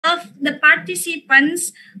of the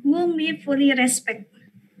participants whom we fully respect.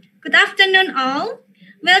 Good afternoon, all.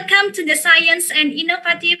 Welcome to the Science and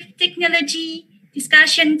Innovative Technology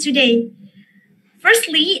discussion today.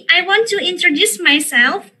 Firstly, I want to introduce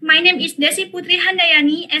myself. My name is Desi Putri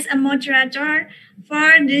Handayani as a moderator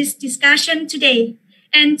for this discussion today.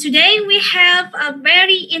 And today we have a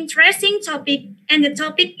very interesting topic, and the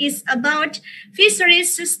topic is about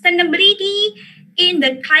fisheries sustainability in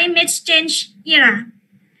the climate change era.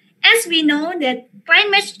 As we know that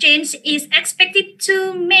climate change is expected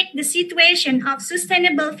to make the situation of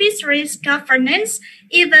sustainable fisheries governance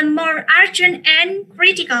even more urgent and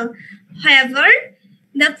critical. However,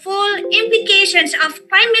 the full implications of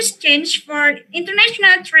climate change for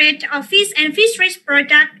international trade of fish and fisheries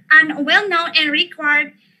products are well known and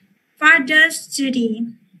require further study.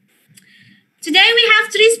 Today we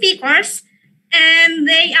have three speakers, and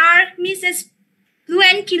they are Mrs.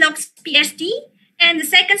 Luen Kilox, PhD, and the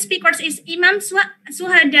second speaker is Imam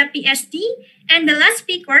Suhada, PhD, and the last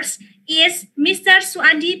speaker is Mr.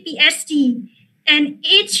 Suadi, PhD. And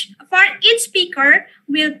for each speaker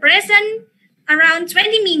will present around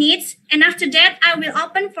 20 minutes, and after that I will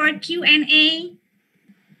open for Q&A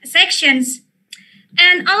sections.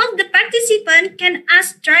 And all of the participants can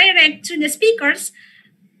ask direct to the speakers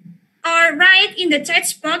or write in the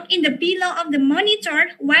text box in the below of the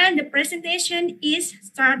monitor while the presentation is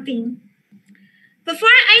starting.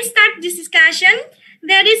 Before I start this discussion,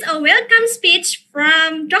 there is a welcome speech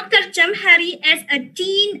from Dr. Jamhari as a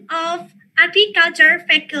Dean of Agriculture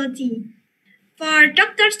Faculty. For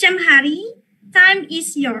Dr. Jamhari, time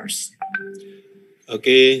is yours.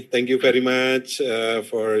 Okay, thank you very much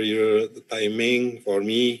for your timing for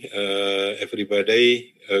me.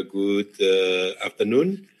 Everybody, good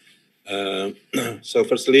afternoon. So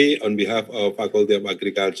firstly, on behalf of Faculty of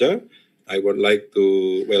Agriculture, I would like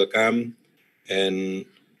to welcome and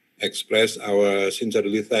express our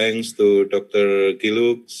sincerely thanks to Dr.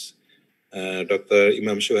 Kilux, Dr.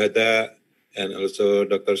 Imam Syuhada, and also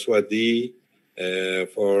Dr. Swadi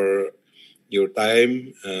for your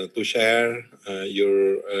time to share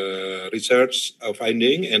your research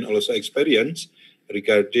finding and also experience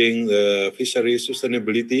regarding the fishery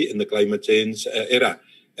sustainability in the climate change era.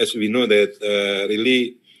 As we know that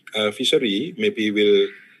really fishery maybe will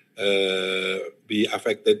be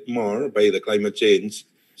affected more by the climate change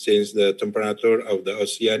since the temperature of the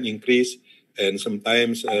ocean increase and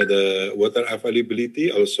sometimes the water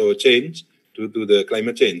availability also change due to the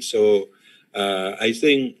climate change. So I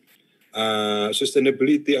think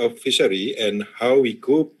sustainability of fishery and how we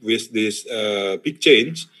cope with this big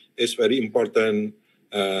change is very important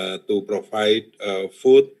to provide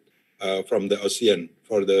food from the ocean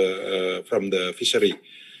from the fishery.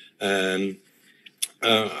 And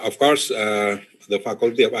of course, the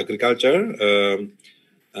Faculty of Agriculture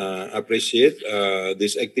appreciate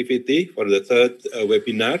this activity for the third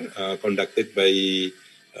webinar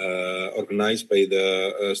organized by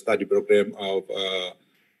the study program of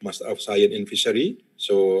Master of Science in Fishery.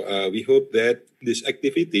 So we hope that this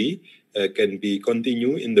activity can be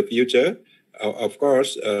continued in the future. Of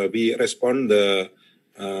course, we respond the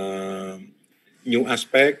new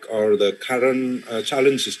aspect or the current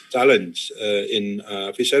challenge in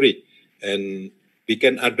fishery, and we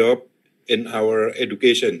can adopt in our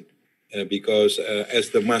education because as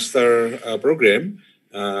the master program,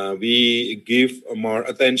 we give more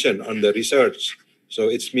attention on the research. So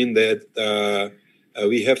it's mean that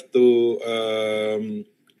we have to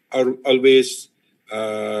always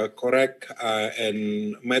correct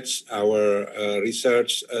and match our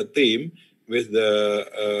research team with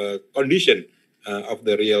the condition of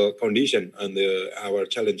the real condition and our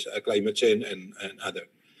challenge, climate change and other.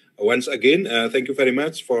 Once again, thank you very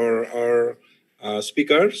much for our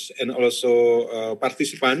speakers and also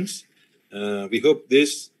participants. We hope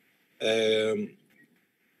this in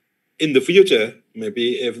the future,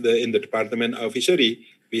 maybe if in the Department of Fishery,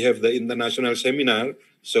 we have the international seminar.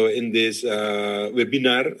 So in this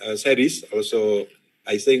webinar series, also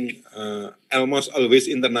I think almost always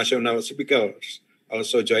international speakers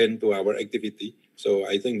also join to our activity. So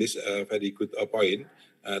I think this is a very good point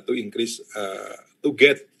to increase, to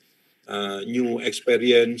get new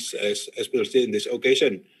experience, especially in this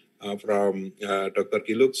occasion from Dr.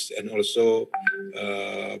 Kilux and also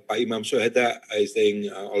Pak Imam Syuhada. I think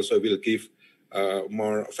also will give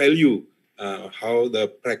more value how the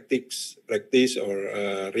practice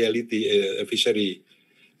or reality fishery.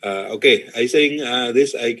 Okay, I think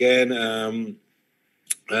this I can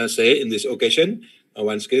say in this occasion.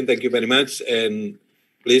 Once again, thank you very much, and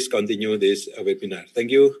please continue this webinar. Thank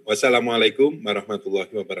you. Wassalamualaikum warahmatullahi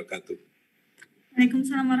wabarakatuh.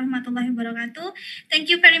 Waalaikumsalam warahmatullahi wabarakatuh. Thank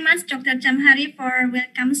you very much, Dr. Jamhari, for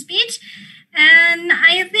welcome speech. And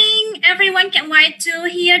I think everyone can wait to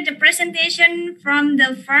hear the presentation from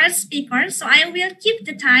the first speaker. So I will keep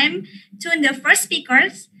the time to the first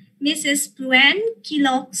speaker, Mrs. Pluen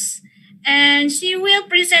Kilox. And she will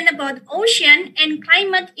present about ocean and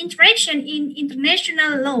climate interaction in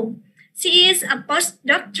international law. She is a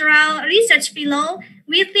postdoctoral research fellow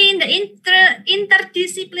within the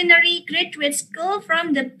interdisciplinary graduate school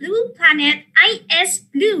from the Blue Planet IS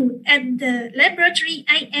Blue at the laboratory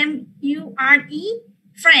IMURE,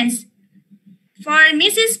 France. For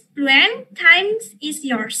Mrs. Pluen, time is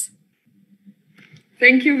yours.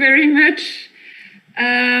 Thank you very much.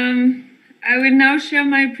 I will now share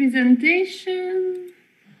my presentation.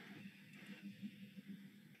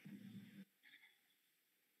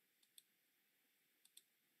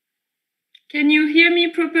 Can you hear me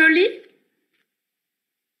properly?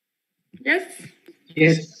 Yes?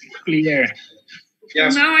 Yes, clear.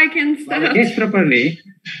 Yes. So now I can start. Yes, properly.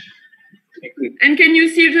 And can you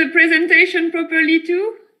see the presentation properly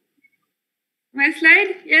too? My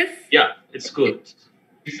slide? Yes? Yeah, it's good.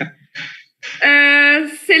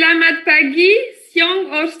 Selamat pagi, siang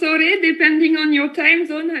or sore, depending on your time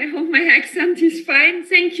zone. I hope my accent is fine.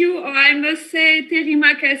 Thank you, or I must say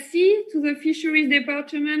terima kasih to the Fisheries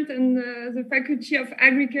Department and the Faculty of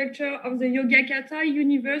Agriculture of the Yogyakarta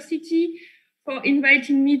University for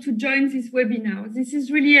inviting me to join this webinar. This is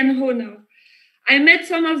really an honor. I met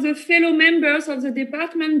some of the fellow members of the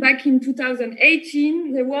department back in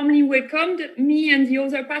 2018. They warmly welcomed me and the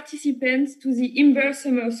other participants to the Imber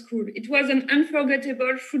Summer School. It was an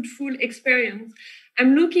unforgettable, fruitful experience.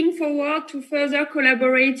 I'm looking forward to further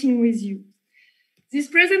collaborating with you. This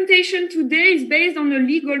presentation today is based on a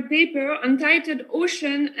legal paper entitled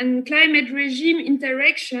Ocean and Climate Regime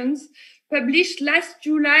Interactions, published last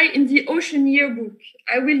July in the Ocean Yearbook.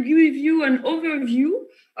 I will give you an overview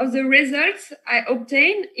of the results I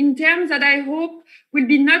obtained in terms that I hope will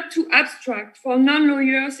be not too abstract for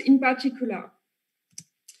non-lawyers in particular.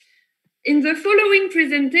 In the following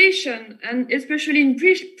presentation, and especially in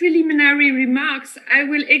preliminary remarks, I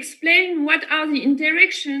will explain what are the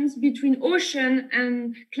interactions between ocean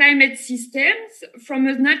and climate systems from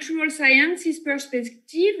a natural sciences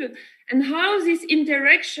perspective and how these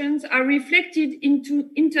interactions are reflected into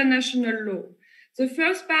international law. The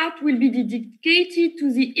first part will be dedicated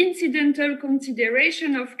to the incidental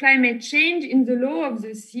consideration of climate change in the law of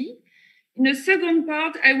the sea. In the second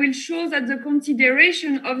part, I will show that the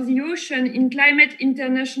consideration of the ocean in climate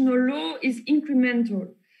international law is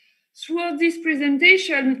incremental. Throughout this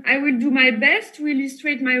presentation, I will do my best to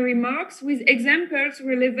illustrate my remarks with examples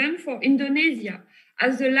relevant for Indonesia.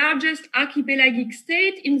 As the largest archipelagic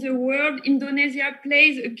state in the world, Indonesia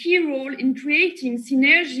plays a key role in creating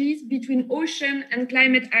synergies between ocean and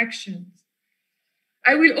climate actions.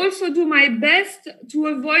 I will also do my best to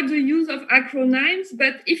avoid the use of acronyms,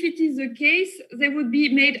 but if it is the case, they would be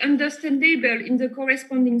made understandable in the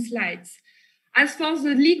corresponding slides. As for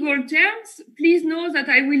the legal terms, please know that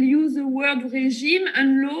I will use the word regime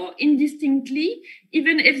and law indistinctly,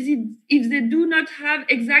 even if they do not have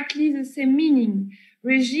exactly the same meaning.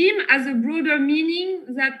 Regime has a broader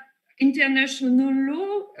meaning that international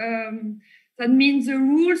law, that means the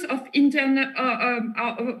rules of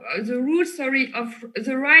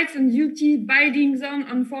the rights and duties binding on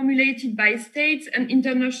and formulated by states and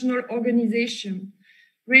international organizations.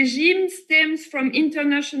 Regime stems from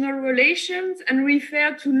international relations and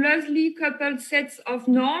refer to loosely coupled sets of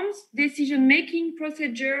norms, decision-making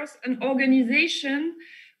procedures, and organization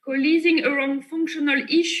coalescing around functional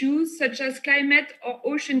issues such as climate or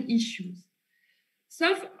ocean issues.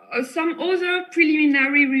 Some other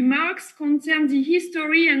preliminary remarks concern the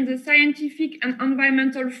history and the scientific and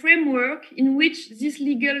environmental framework in which this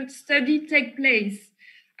legal study takes place.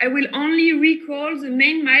 I will only recall the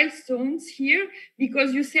main milestones here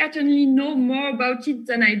because you certainly know more about it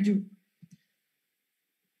than I do.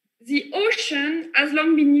 The ocean has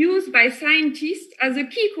long been used by scientists as a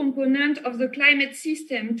key component of the climate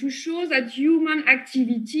system to show that human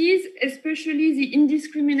activities, especially the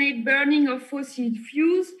indiscriminate burning of fossil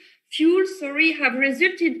fuels, have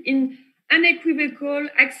resulted in unequivocal,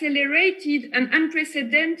 accelerated, and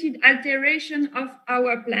unprecedented alteration of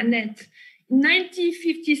our planet. In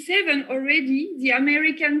 1957 already, the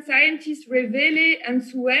American scientists Revele and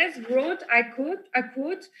Suez wrote, I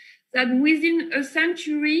quote, that within a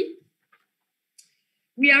century,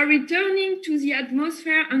 we are returning to the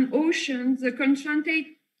atmosphere and oceans the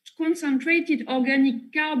concentrated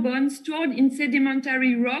organic carbon stored in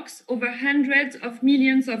sedimentary rocks over hundreds of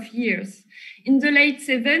millions of years. In the late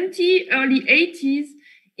 70s, early 80s,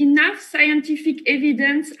 enough scientific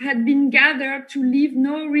evidence had been gathered to leave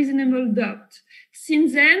no reasonable doubt.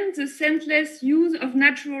 Since then, the senseless use of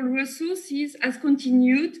natural resources has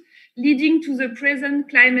continued, leading to the present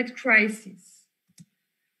climate crisis.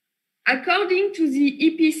 According to the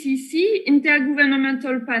IPCC,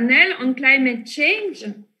 Intergovernmental Panel on Climate Change,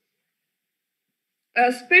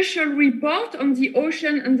 a special report on the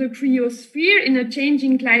ocean and the cryosphere in a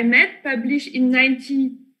changing climate published in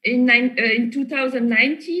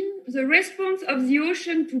 2019, the response of the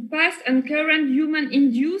ocean to past and current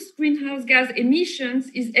human-induced greenhouse gas emissions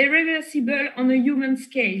is irreversible on a human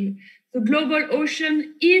scale. The global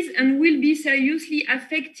ocean is and will be seriously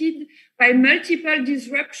affected by multiple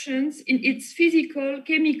disruptions in its physical,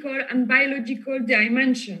 chemical, and biological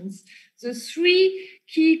dimensions. The three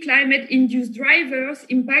key climate-induced drivers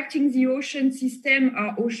impacting the ocean system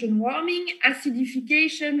are ocean warming,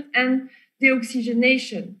 acidification, and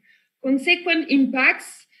deoxygenation. Consequent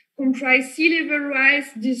impacts comprise sea level rise,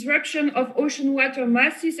 disruption of ocean water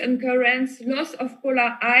masses and currents, loss of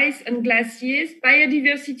polar ice and glaciers,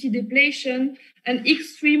 biodiversity depletion, and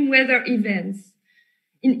extreme weather events.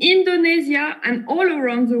 In Indonesia and all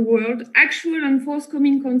around the world, actual and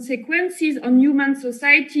forthcoming consequences on human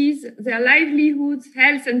societies, their livelihoods,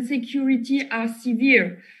 health, and security are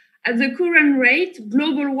severe. At the current rate,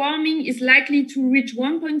 global warming is likely to reach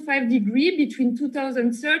 1.5 degrees between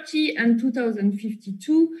 2030 and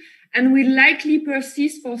 2052, and will likely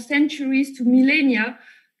persist for centuries to millennia,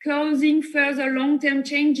 causing further long-term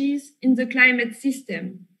changes in the climate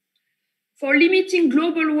system. For limiting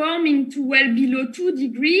global warming to well below 2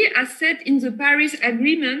 degrees, as set in the Paris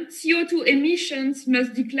Agreement, CO2 emissions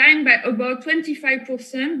must decline by about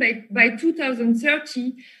 25% by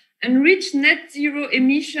 2030 and reach net zero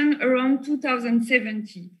emission around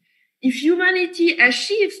 2070. If humanity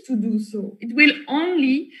achieves to do so, it will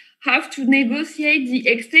only have to negotiate the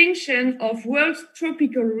extension of world's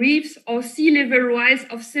tropical reefs or sea level rise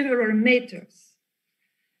of several meters.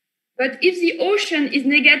 But if the ocean is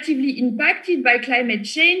negatively impacted by climate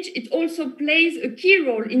change, it also plays a key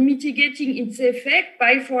role in mitigating its effect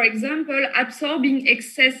by, for example, absorbing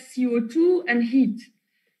excess CO2 and heat.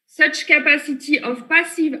 Such capacity of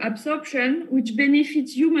passive absorption, which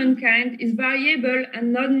benefits humankind, is variable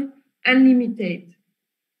and non-unlimited.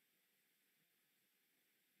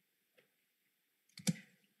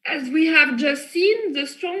 As we have just seen, the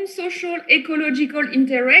strong social ecological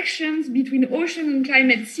interactions between ocean and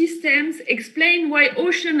climate systems explain why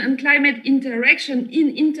ocean and climate interaction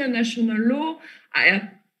in international law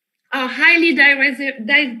are highly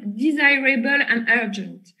desirable and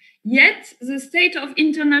urgent. Yet, the state of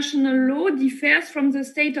international law differs from the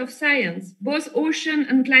state of science. Both ocean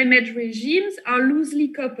and climate regimes are loosely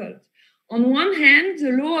coupled. On one hand,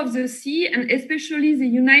 the law of the sea, and especially the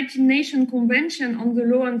United Nations Convention on the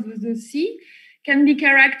Law of the Sea, can be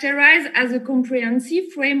characterized as a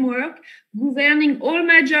comprehensive framework governing all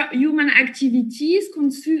major human activities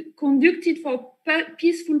conducted for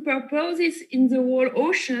peaceful purposes in the whole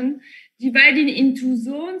ocean, divided into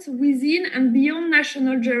zones within and beyond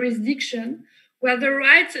national jurisdiction, where the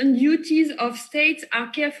rights and duties of states are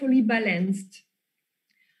carefully balanced.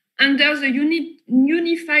 Under the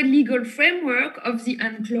unified legal framework of the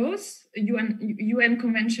UNCLOS, UN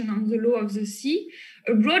Convention on the Law of the Sea,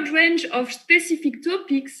 a broad range of specific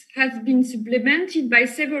topics has been supplemented by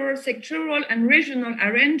several sectoral and regional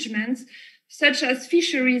arrangements, such as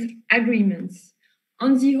fisheries agreements.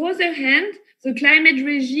 On the other hand, the climate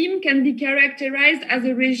regime can be characterized as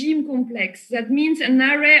a regime complex. That means an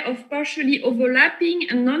array of partially overlapping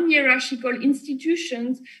and non-hierarchical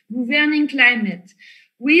institutions governing climate,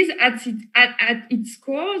 with at its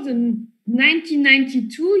core the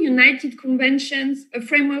 1992 United Conventions, a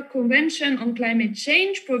framework convention on climate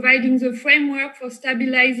change, providing the framework for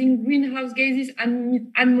stabilizing greenhouse gases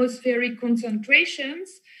and atmospheric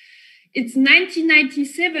concentrations. Its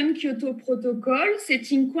 1997 Kyoto Protocol,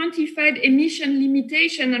 setting quantified emission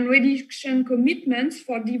limitation and reduction commitments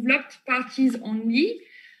for developed parties only,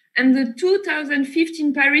 and the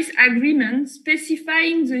 2015 Paris Agreement,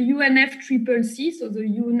 specifying the UNFCCC, so the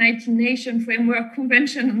United Nations Framework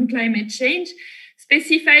Convention on Climate Change,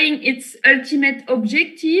 specifying its ultimate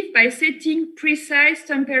objective by setting precise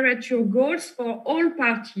temperature goals for all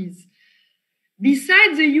parties.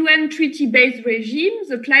 Besides the UN treaty-based regime,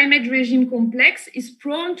 the climate regime complex is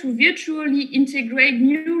prone to virtually integrate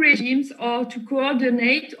new regimes or to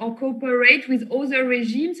coordinate or cooperate with other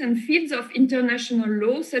regimes and fields of international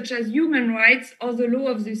law, such as human rights or the law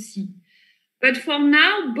of the sea. But for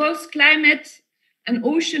now, both climate and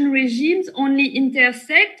ocean regimes only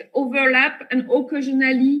intersect, overlap, and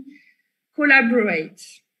occasionally collaborate.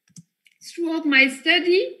 Throughout my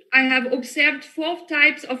study, I have observed 4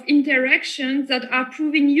 types of interactions that are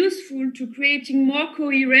proving useful to creating more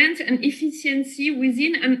coherence and efficiency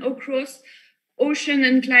within and across ocean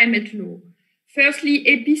and climate law. Firstly,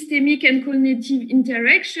 epistemic and cognitive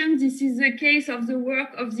interactions. This is the case of the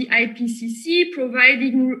work of the IPCC,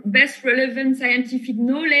 providing best relevant scientific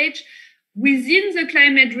knowledge within the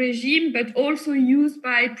climate regime, but also used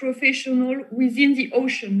by professionals within the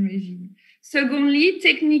ocean regime. Secondly,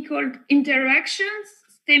 technical interactions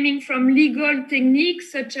stemming from legal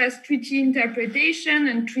techniques such as treaty interpretation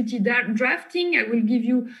and treaty drafting. I will give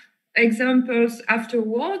you examples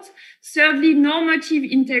afterwards. Thirdly, normative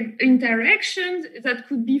interactions that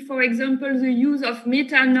could be, for example, the use of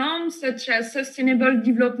meta norms such as sustainable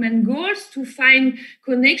development goals to find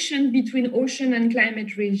connection between ocean and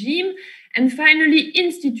climate regime. And finally,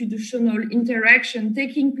 institutional interaction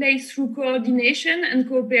taking place through coordination and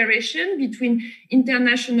cooperation between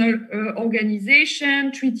international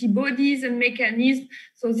organizations, treaty bodies, and mechanisms.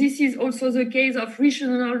 So this is also the case of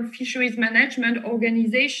regional fisheries management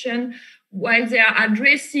organizations while they are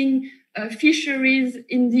addressing fisheries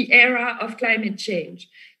in the era of climate change.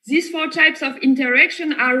 These 4 types of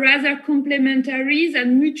interaction are rather complementary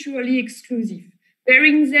than mutually exclusive.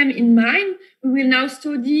 Bearing them in mind, we will now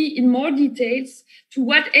study in more details to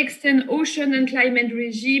what extent ocean and climate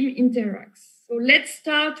regime interacts. So let's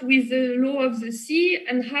start with the law of the sea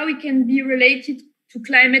and how it can be related to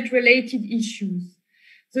climate-related issues.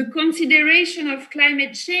 The consideration of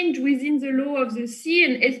climate change within the law of the sea,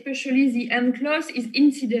 and especially the UNCLOS, is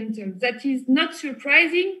incidental. That is not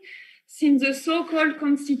surprising, since the so-called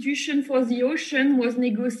Constitution for the Ocean was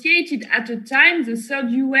negotiated at a time, the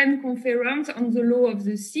 3rd UN Conference on the Law of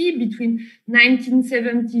the Sea between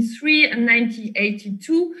 1973 and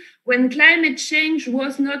 1982, when climate change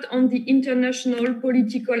was not on the international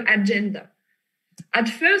political agenda. At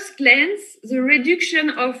first glance, the reduction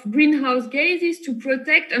of greenhouse gases to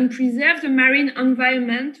protect and preserve the marine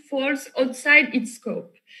environment falls outside its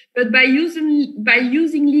scope. But by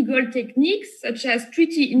using legal techniques such as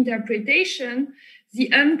treaty interpretation, the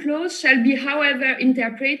UNCLOS shall be, however,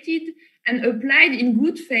 interpreted and applied in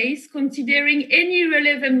good faith, considering any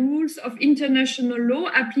relevant rules of international law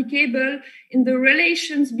applicable in the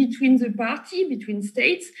relations between the parties, between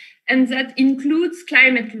states, and that includes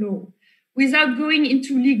climate law. Without going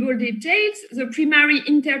into legal details, the primary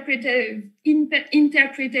interpretative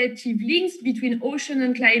links between ocean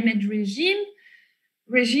and climate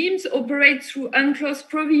regimes operate through UNCLOS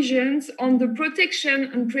provisions on the protection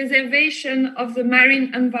and preservation of the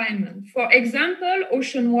marine environment. For example,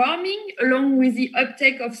 ocean warming, along with the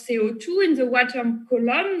uptake of CO2 in the water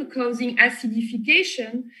column causing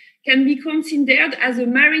acidification, can be considered as a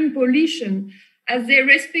marine pollution, as they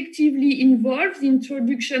respectively involve the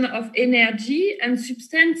introduction of energy and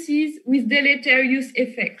substances with deleterious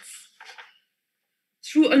effects.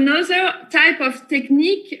 Through another type of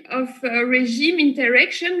technique of regime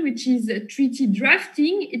interaction, which is treaty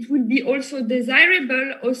drafting, it would be also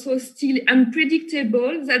desirable, also still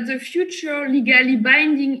unpredictable, that the future legally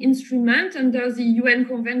binding instrument under the UN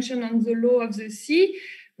Convention on the Law of the Sea,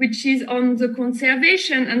 which is on the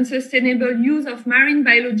conservation and sustainable use of marine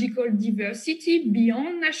biological diversity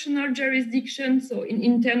beyond national jurisdiction, so in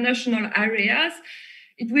international areas,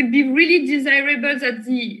 it would be really desirable that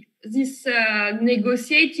this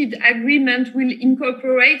negotiated agreement will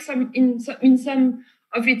incorporate in some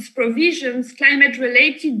of its provisions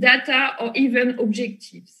climate-related data or even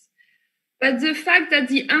objectives. But the fact that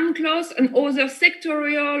the UNCLOS and other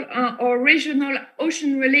sectorial or regional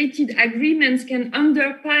ocean-related agreements can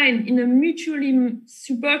underpin in a mutually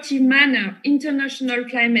supportive manner international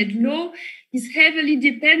climate law is heavily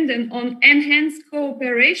dependent on enhanced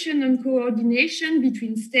cooperation and coordination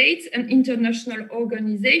between states and international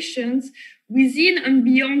organizations within and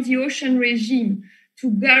beyond the ocean regime to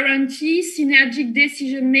guarantee synergic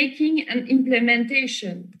decision-making and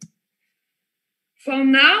implementation. For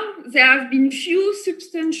now, there have been few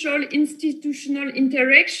substantial institutional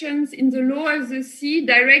interactions in the law of the sea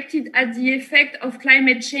directed at the effect of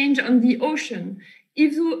climate change on the ocean.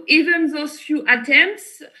 Even those few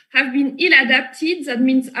attempts have been ill-adapted, that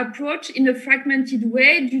means approached in a fragmented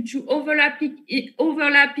way due to overlapping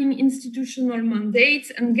institutional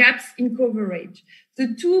mandates and gaps in coverage.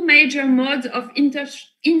 The 2 major modes of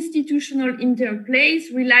institutional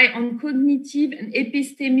interplays rely on cognitive and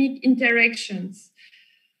epistemic interactions.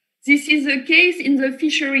 This is the case in the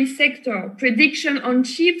fishery sector. Prediction on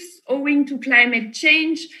ships owing to climate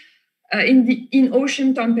change in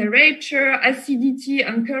ocean temperature, acidity,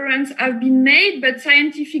 and currents have been made, but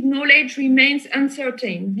scientific knowledge remains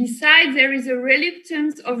uncertain. Besides, there is a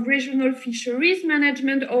reluctance of regional fisheries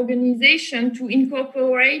management organizations to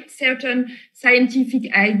incorporate certain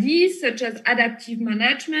scientific ideas, such as adaptive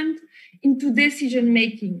management, into decision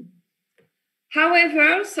making.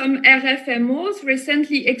 However, some RFMOs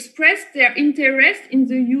recently expressed their interest in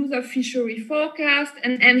the use of fishery forecasts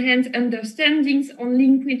and enhanced understandings on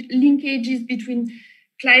linkages between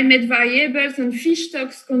climate variables and fish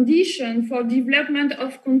stocks conditions for development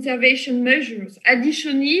of conservation measures.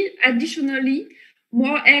 Additionally,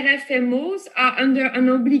 more RFMOs are under an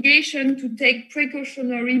obligation to take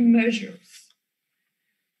precautionary measures.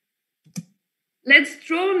 Let's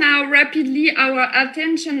draw now rapidly our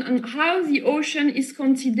attention on how the ocean is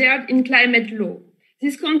considered in climate law.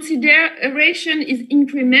 This consideration is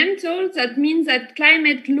incremental. That means that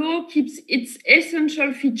climate law keeps its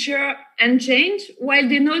essential feature unchanged while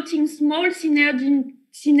denoting small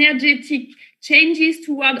synergetic changes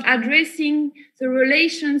toward addressing the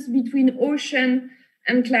relations between ocean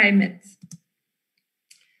and climate.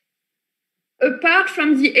 Apart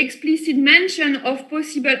from the explicit mention of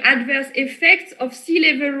possible adverse effects of sea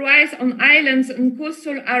level rise on islands and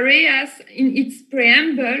coastal areas in its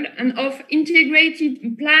preamble and of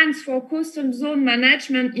integrated plans for coastal zone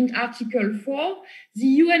management in Article 4,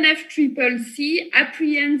 the UNFCCC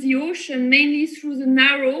apprehends the ocean mainly through the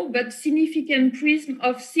narrow but significant prism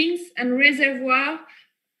of sinks and reservoirs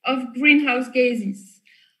of greenhouse gases.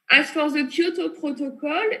 As for the Kyoto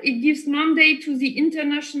Protocol, it gives mandate to the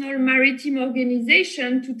International Maritime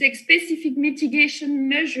Organization to take specific mitigation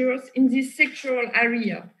measures in this sectoral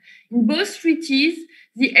area. In both treaties,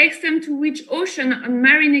 the extent to which ocean and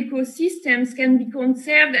marine ecosystems can be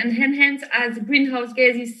conserved and enhanced as greenhouse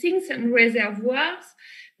gases sinks and reservoirs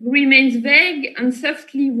remains vague and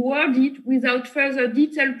softly worded without further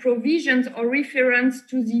detailed provisions or reference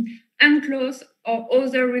to the UNCLOS or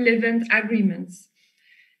other relevant agreements.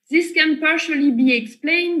 This can partially be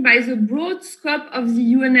explained by the broad scope of the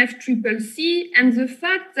UNFCCC and the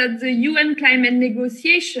fact that the UN climate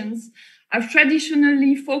negotiations have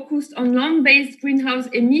traditionally focused on land-based greenhouse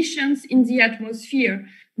emissions in the atmosphere.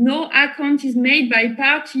 No account is made by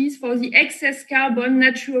parties for the excess carbon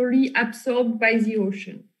naturally absorbed by the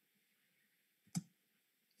ocean.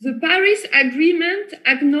 The Paris Agreement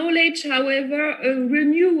acknowledged, however, a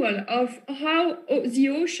renewal of how the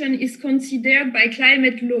ocean is considered by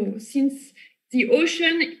climate law, since the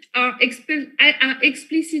ocean are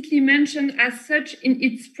explicitly mentioned as such in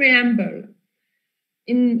its preamble,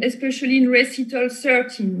 especially in Recital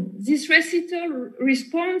 13. This recital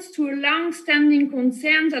responds to a long-standing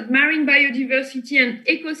concern that marine biodiversity and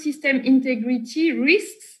ecosystem integrity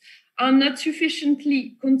risks are not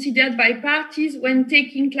sufficiently considered by parties when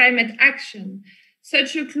taking climate action.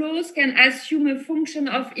 Such a clause can assume a function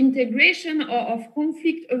of integration or of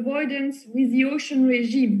conflict avoidance with the ocean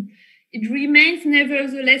regime. It remains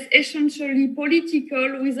nevertheless essentially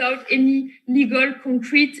political without any legal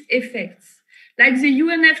concrete effects. Like the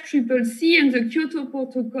UNFCCC and the Kyoto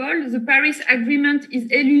Protocol, the Paris Agreement is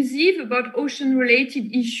elusive about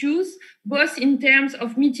ocean-related issues, both in terms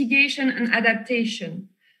of mitigation and adaptation.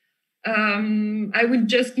 I will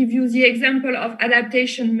just give you the example of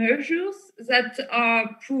adaptation measures that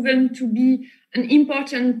are proven to be an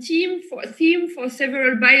important theme for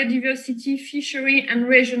several biodiversity, fishery, and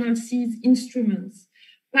regional seas instruments.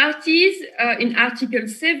 Parties in Article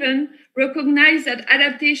 7 recognize that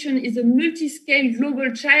adaptation is a multi-scale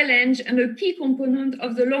global challenge and a key component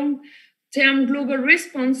of the long-term global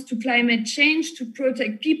response to climate change to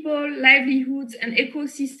protect people, livelihoods, and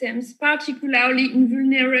ecosystems, particularly in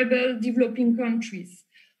vulnerable developing countries.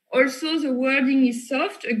 Also, the wording is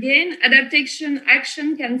soft. Again, adaptation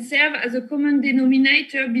action can serve as a common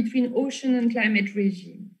denominator between ocean and climate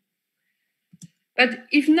regime. But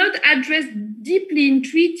if not addressed deeply in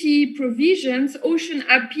treaty provisions, ocean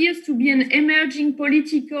appears to be an emerging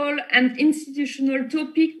political and institutional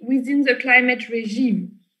topic within the climate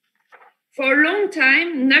regime. For a long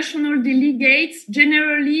time, national delegates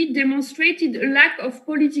generally demonstrated a lack of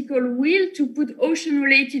political will to put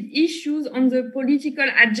ocean-related issues on the political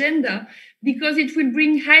agenda because it will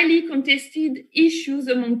bring highly contested issues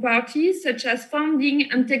among parties, such as funding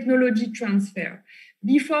and technology transfer.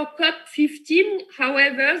 Before COP15,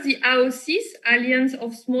 however, the AOCIS, Alliance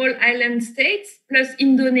of Small Island States, plus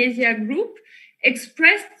Indonesia Group,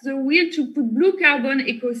 expressed the will to put blue carbon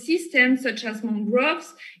ecosystems such as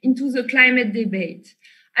mangroves into the climate debate.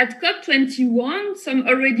 At COP21, some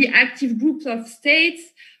already active groups of states,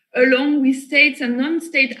 along with states and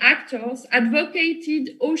non-state actors,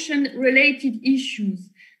 advocated ocean-related issues.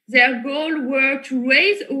 Their goal were to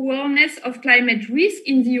raise awareness of climate risk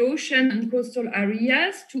in the ocean and coastal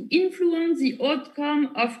areas, to influence the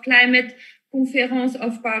outcome of climate conference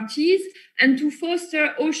of parties, and to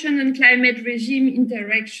foster ocean and climate regime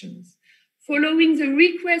interactions. Following the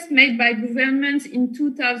request made by governments in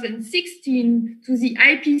 2016 to the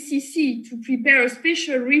IPCC to prepare a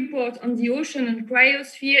special report on the ocean and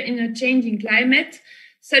cryosphere in a changing climate,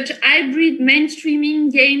 such hybrid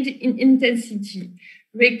mainstreaming gained in intensity.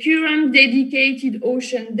 Recurrent dedicated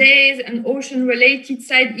ocean days and ocean-related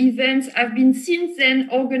side events have been since then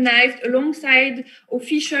organized alongside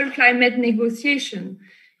official climate negotiation.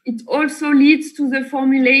 It also leads to the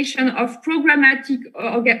formulation of programmatic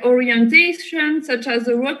orientation, such as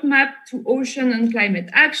the roadmap to ocean and climate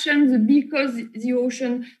action, the Because the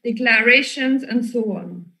Ocean declarations, and so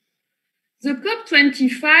on. The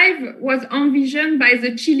COP25 was envisioned by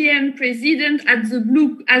the Chilean president as the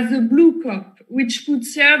Blue COP, which could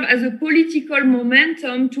serve as a political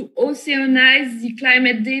momentum to oceanize the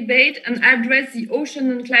climate debate and address the ocean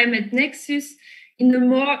and climate nexus in a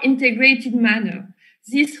more integrated manner.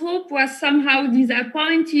 This hope was somehow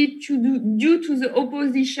disappointed due to the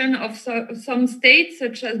opposition of some states,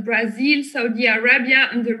 such as Brazil, Saudi Arabia,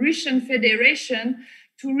 and the Russian Federation,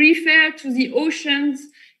 to refer to the oceans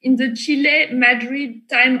in the Chile-Madrid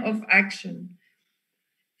time of action.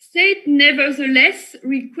 State nevertheless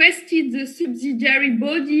requested the subsidiary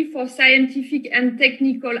body for scientific and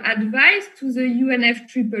technical advice to the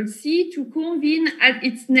UNFCCC to convene at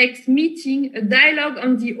its next meeting a dialogue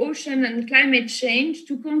on the ocean and climate change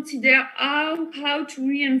to consider how to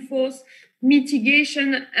reinforce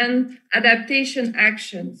mitigation and adaptation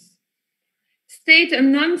actions. State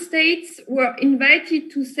and non-states were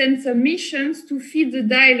invited to send submissions to feed the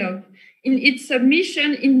dialogue. In its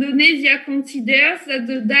submission, Indonesia considers that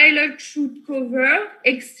the dialogue should cover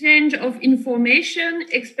exchange of information,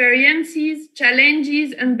 experiences,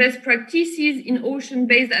 challenges, and best practices in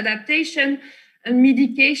ocean-based adaptation and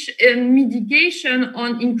mitigation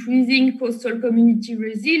on increasing coastal community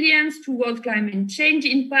resilience toward climate change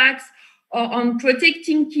impacts, or on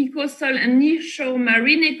protecting key coastal and nearshore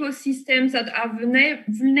marine ecosystems that are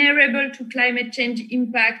vulnerable to climate change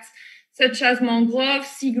impacts, such as mangroves,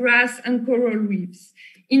 seagrass, and coral reefs.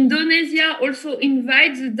 Indonesia also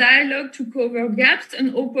invites the dialogue to cover gaps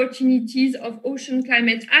and opportunities of ocean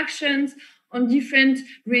climate actions on different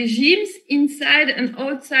regimes inside and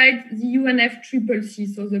outside the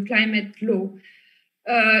UNFCCC, so the climate law.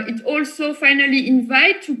 It also finally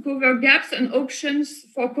invites to cover gaps and options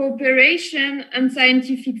for cooperation and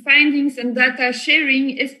scientific findings and data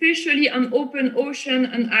sharing, especially on open ocean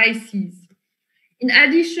and high seas. In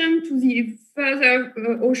addition to the further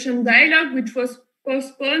ocean dialogue, which was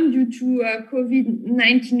postponed due to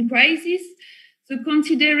COVID-19 crisis, the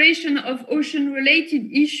consideration of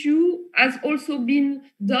ocean-related issues has also been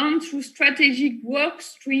done through strategic work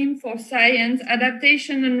stream for science,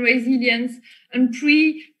 adaptation and resilience, and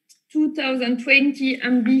pre-2020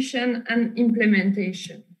 ambition and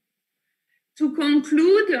implementation. To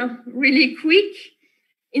conclude, really quick,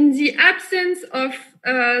 in the absence of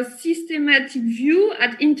a systematic view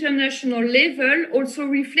at international level, also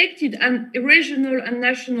reflected at regional and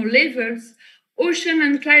national levels, ocean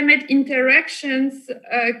and climate interactions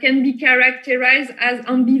can be characterized as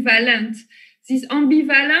ambivalent. This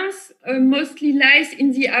ambivalence mostly lies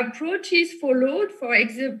in the approaches followed, for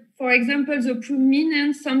example, the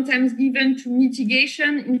prominence sometimes given to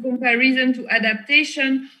mitigation in comparison to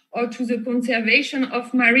adaptation or to the conservation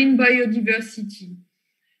of marine biodiversity.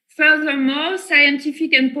 Furthermore,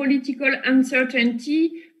 scientific and political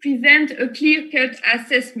uncertainty prevent a clear-cut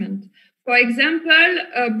assessment. For example,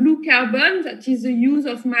 blue carbon, that is the use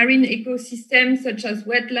of marine ecosystems such as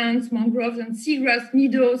wetlands, mangroves, and seagrass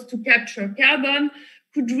meadows to capture carbon,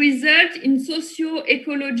 could result in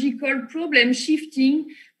socio-ecological problem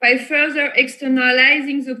shifting by further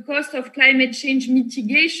externalizing the cost of climate change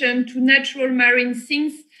mitigation to natural marine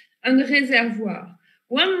sinks and reservoirs.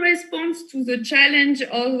 One response to the challenge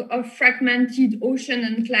of fragmented ocean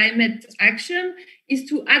and climate action is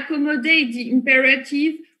to accommodate the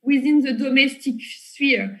imperative within the domestic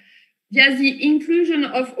sphere via the inclusion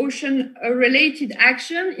of ocean-related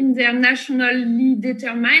action in their nationally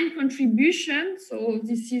determined contribution. So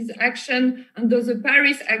this is action under the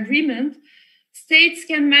Paris Agreement. States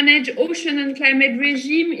can manage ocean and climate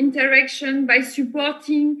regime interaction by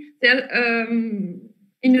supporting their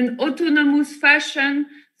in an autonomous fashion,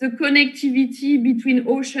 the connectivity between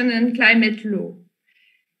ocean and climate law.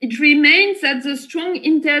 It remains that the strong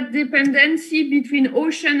interdependency between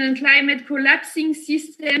ocean and climate collapsing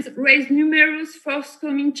systems raise numerous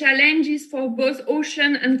forthcoming challenges for both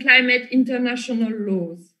ocean and climate international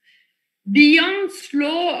laws. Beyond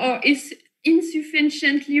slow or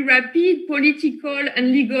insufficiently rapid political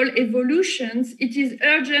and legal evolutions, it is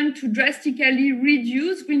urgent to drastically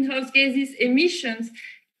reduce greenhouse gases emissions,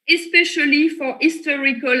 especially for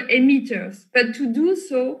historical emitters. But to do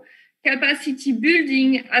so, capacity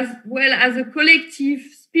building as well as a collective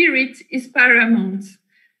spirit is paramount.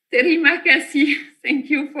 Terima kasih. Thank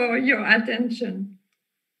you for your attention.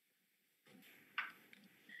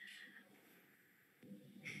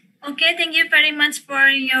 Okay, thank you very much for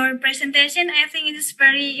your presentation. I think it is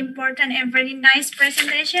very important and very nice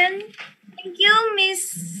presentation. Thank you,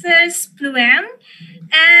 Mrs. Pluem.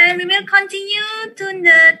 And we will continue to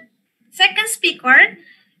the second speaker,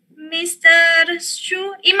 Mr.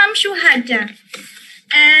 Imam Shuhada.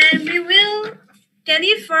 And he will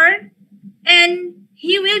deliver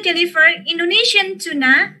Indonesian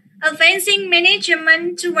tuna, advancing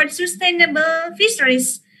management towards sustainable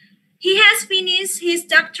fisheries. He has finished his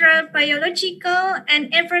doctoral biological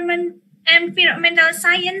and environmental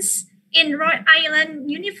science in Rhode Island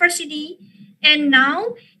University, and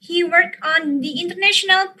now he works on the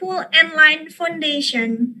International Pool and Line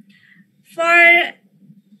Foundation. For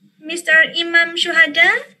Mr. Imam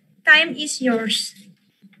Shuhada, time is yours.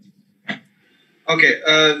 Okay,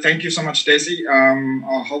 thank you so much, Daisy.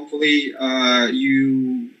 Hopefully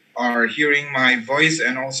you are hearing my voice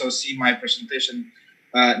and also see my presentation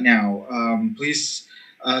now. Please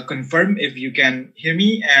confirm if you can hear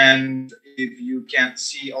me and if you can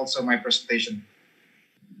see also my presentation.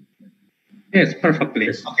 Yes, perfectly.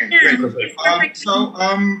 Okay, Yeah, great. it's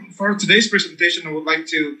perfect. For today's presentation, I would like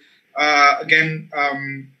to again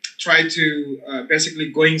try to basically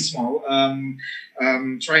going small,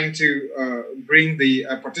 trying to bring the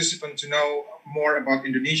participant to know more about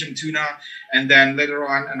Indonesian tuna, and then later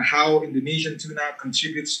on and how Indonesian tuna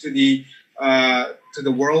contributes to the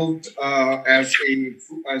world as to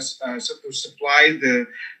supply the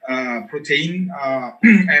protein,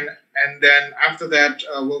 and then after that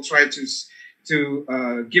we'll try to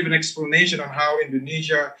give an explanation on how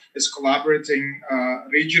Indonesia is collaborating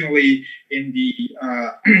regionally in the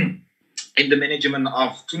management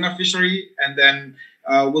of tuna fishery, and then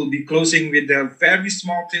we'll be closing with a very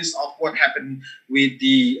small taste of what happened with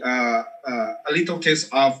a little taste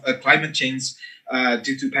of climate change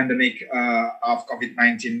due to pandemic of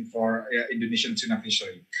COVID-19 for Indonesian tuna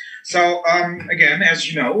fishery. So again, as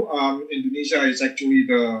you know, Indonesia is actually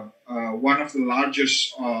the one of the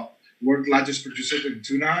largest world largest producers of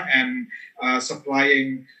tuna, and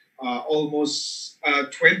supplying almost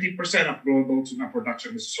 20% of global tuna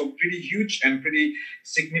production. So pretty huge and pretty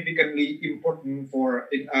significantly important for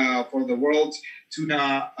the world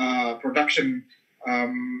tuna production,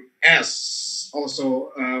 as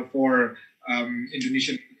also for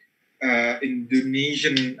Indonesian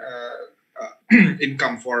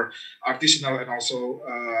income for artisanal and also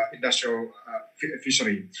industrial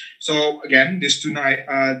fishery. So again, this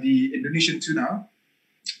tuna, the Indonesian tuna,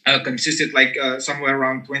 consisted like somewhere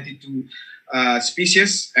around 22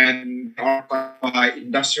 species, and are caught by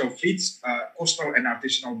industrial fleets, coastal and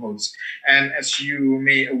artisanal boats. And as you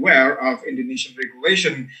may aware of Indonesian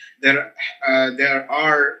regulation, there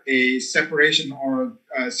are a separation or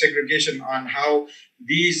segregation on how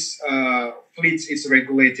these fleets is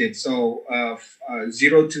regulated. So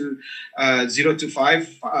 0 to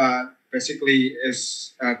 5 basically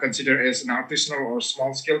is considered as an artisanal or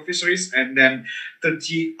small-scale fisheries, and then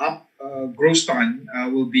 30 up gross ton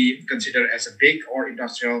will be considered as a big or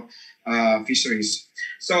industrial fisheries.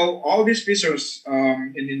 So all these fisheries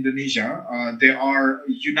in Indonesia, they are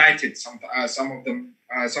united. Some of them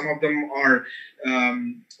are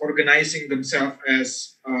organizing themselves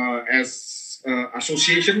as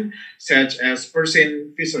association, such as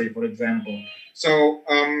Persian fishery, for example. So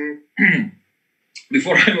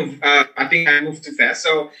before I move, I think I moved too fast.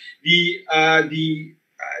 So the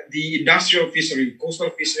industrial fishery,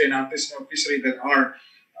 coastal fishery, and artisanal fishery that are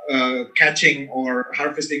catching or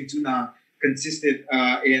harvesting tuna consisted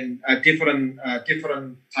in different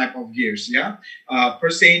type of gears. Yeah,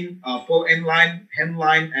 Persian, pole end line, hand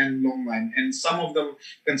line, and long line, and some of them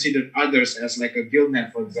considered others as like a gill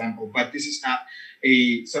net, for example. But this is not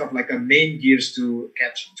a sort of like a main gears to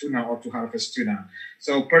catch tuna or to harvest tuna.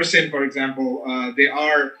 So Persian, for example, they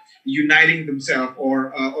are uniting themselves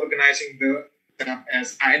or organizing the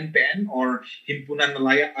as HNPN or Himpunan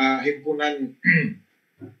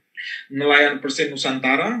Nelayan Persen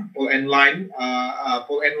Nusantara, Pole and Line,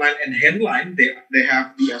 and Handline. They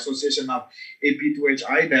have the association of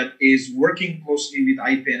AP2HI that is working closely with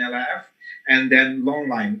IPNLF, and then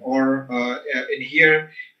Longline, or in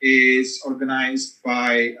here is organized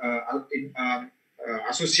by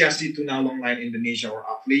Asosiasi Tuna Longline Indonesia, or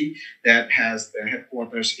APLI, that has the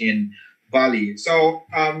headquarters in Bali. So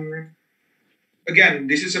again,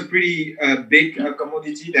 this is a pretty big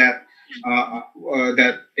commodity that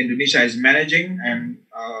that Indonesia is managing, and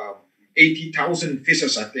 80,000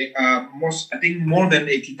 fishers, I think more than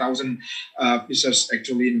 80,000 fishers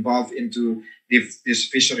actually involved into this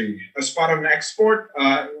fishery. As part of an export,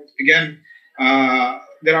 again,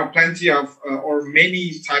 there are plenty of or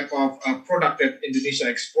many type of product that Indonesia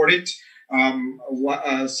exported.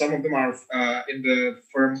 Some of them are in the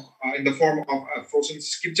form of frozen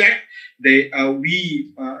skipjack.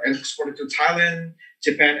 We exported to Thailand,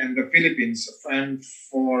 Japan, and the Philippines. And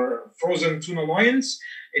for frozen tuna loins,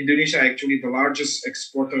 Indonesia actually the largest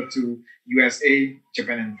exporter to USA,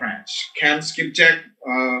 Japan, and France. Canned skipjack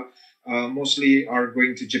mostly are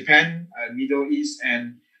going to Japan, Middle East,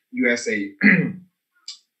 and USA.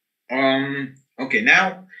 Okay,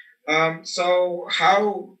 now, so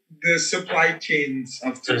how the supply chains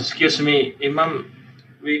of Excuse me, Imam,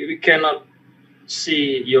 we cannot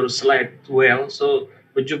see your slide well, so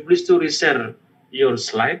would you please to reshare your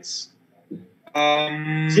slides?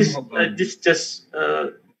 This just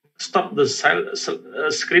stop the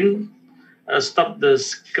screen, stop the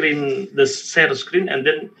screen, the share screen, and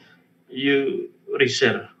then you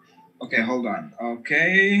reshare. Okay, hold on.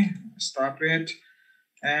 Okay, stop it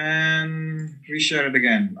and reshare it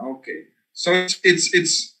again. Okay, so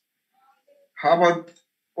it's how about,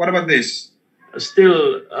 what about this?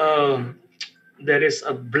 Still, there is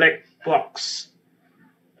a black box.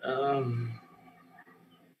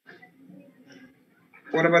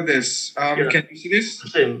 What about this? Yeah. Can you see this? The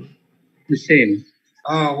same. The same.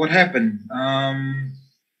 Oh, what happened?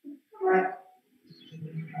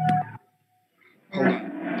 Hold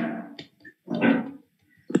on.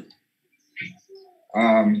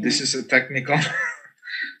 This is a technical.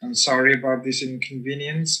 I'm sorry about this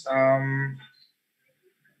inconvenience.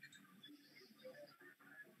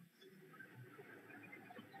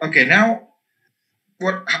 Okay, now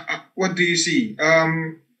what do you see?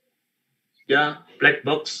 Yeah, black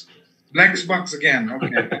box. Black box again.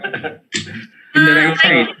 Okay. In the right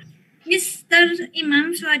side. Mr.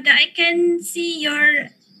 Imam Suada, I can see your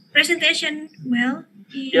presentation well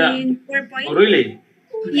in PowerPoint. Oh, really?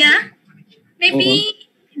 Yeah, maybe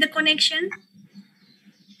the connection.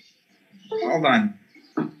 Hold on.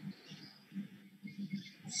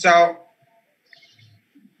 So,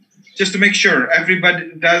 just to make sure everybody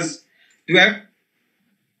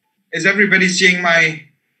is everybody seeing my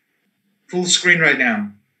full screen right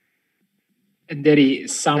now? There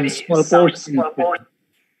is some small portion.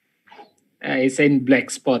 It's in black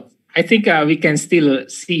spot. I think we can still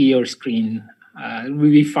see your screen.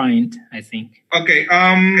 We'll be fine, I think. Okay.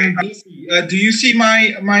 Do you see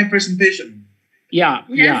my presentation? Yeah.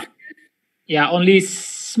 Yes. Yeah. Only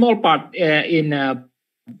small part in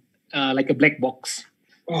like a black box.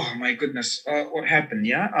 Oh my goodness! What happened?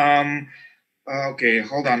 Yeah. Okay.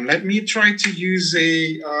 Hold on. Let me try to use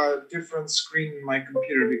a different screen in my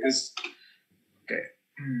computer because. Okay.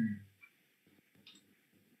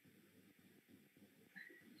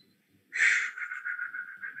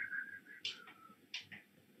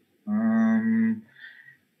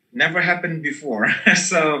 Never happened before.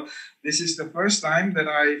 So this is the first time that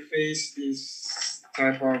I face this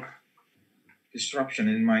type of disruption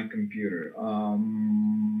in my computer.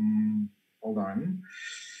 Hold on.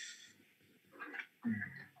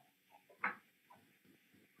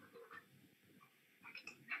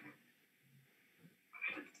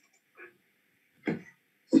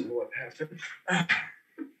 So what happened?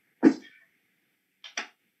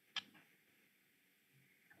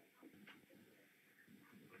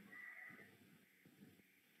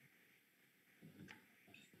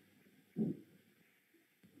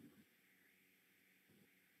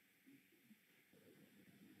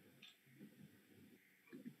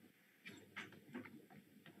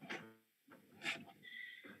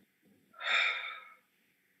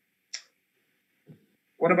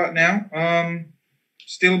 What about now?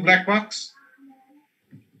 Still black box?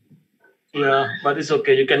 Yeah, but it's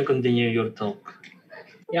okay. You can continue your talk.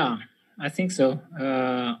 Yeah, I think so.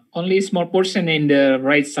 Only a small portion in the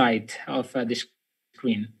right side of the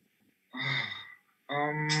screen.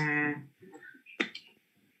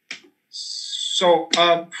 So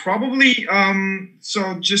probably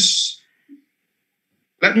so just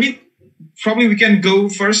let me probably we can go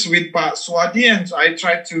first with Pak Swadi, and I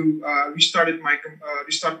try to restart my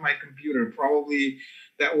computer. Probably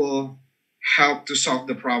that will help to solve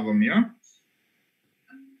the problem. Yeah.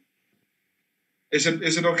 Is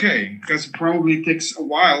it okay? Because it probably takes a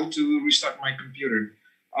while to restart my computer.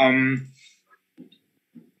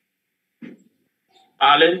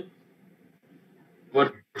 Alan,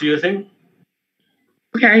 what do you think?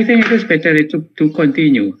 Okay, I think it is better to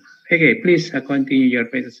continue. Okay, please continue your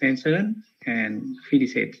presentation and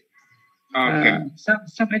finish it. Okay.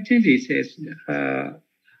 Some attendees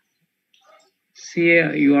see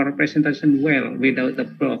your presentation well without the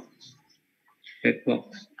box.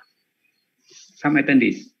 Some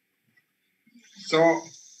attendees. So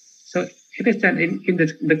it is that in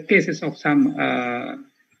the cases of some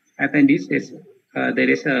attendees there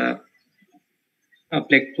is a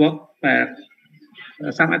black box where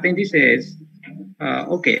some attendees says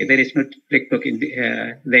okay, there is no black box in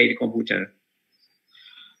their computer.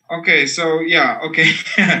 Okay, so yeah, okay.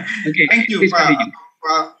 Okay, thank you.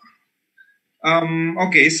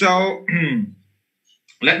 Okay, so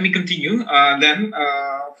let me continue then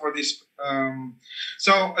for this.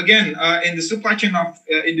 So again, in the supply chain of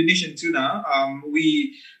Indonesian tuna,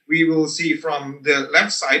 we will see from the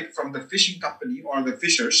left side from the fishing company or the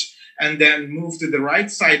fishers, and then move to the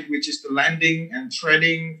right side, which is the landing and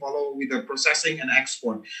trading, follow with the processing and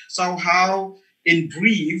export. So how, in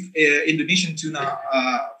brief, Indonesian tuna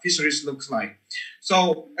fisheries looks like.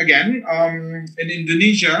 So again, in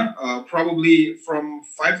Indonesia, probably from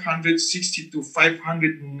 560 to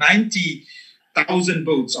 590,000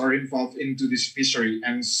 boats are involved into this fishery,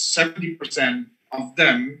 and 70% of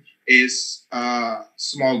them is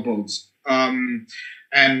small boats.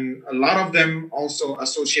 And a lot of them also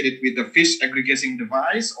associated with the fish aggregating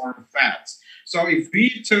device or FADs. So if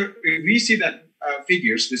we see that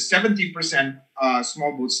figures, the 70%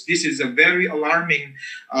 small boats, this is a very alarming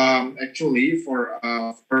actually for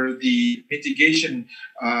the mitigation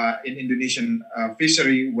in Indonesian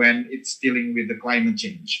fishery when it's dealing with the climate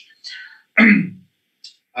change.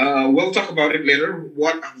 We'll talk about it later,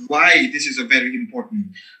 why this is a very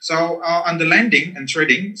important. So on the landing and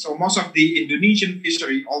trading, so most of the Indonesian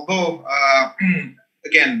fishery, although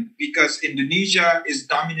again, because Indonesia is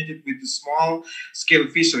dominated with the small scale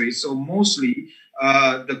fisheries, so mostly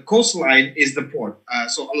the coastline is the port.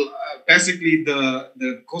 So basically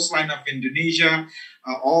the coastline of Indonesia,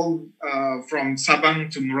 all from Sabang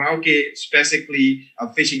to Merauke, is basically a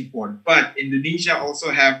fishing port. But Indonesia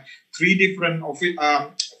also have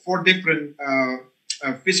four different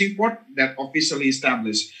fishing port that officially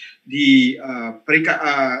established. The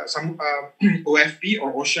OFP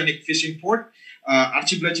or Oceanic Fishing Port,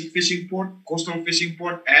 Archipelagic Fishing Port, Coastal Fishing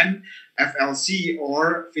Port, and FLC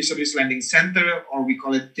or Fisheries Landing Center, or we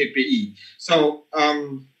call it TPI. So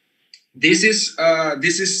this is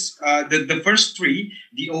the first three.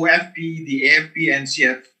 The OFP, the AFP, and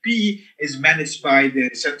CFP is managed by the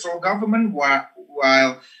central government,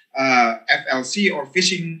 while FLC or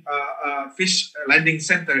Fish Landing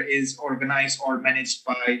Center is organized or managed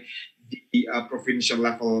by the provincial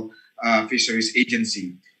level fisheries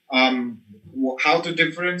agency. How to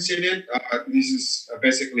differentiate it? This is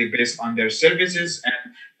basically based on their services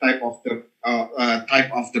and type of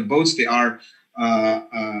the boats they are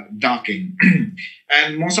docking.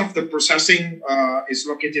 And most of the processing is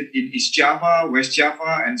located in East Java, West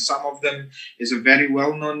Java, and some of them is a very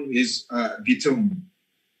well known is Bitung.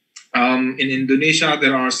 In Indonesia,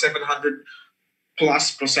 there are 700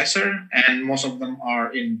 plus processor, and most of them are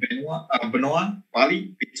in Benoa,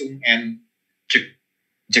 Bali, Bitung, and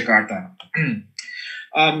Jakarta.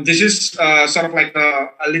 This is sort of like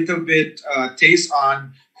a little bit taste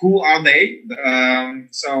on who are they.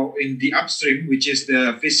 So in the upstream, which is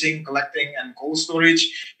the fishing, collecting, and cold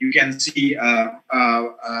storage, you can see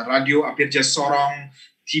Radio Apirja Sorong,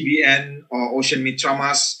 TBN, or Ocean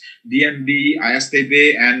Mitramas, DMB,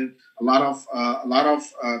 ISTB, and a lot of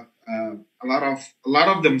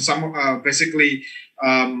them. Some basically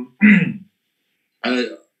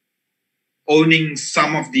owning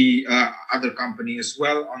some of the other company as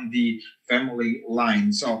well on the family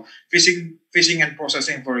line. So fishing and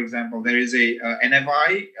processing, for example, there is a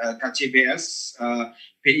NFI, KCBS,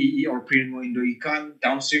 PII or Primo Indo Ikan,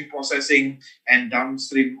 downstream processing, and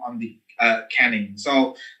downstream on the canning.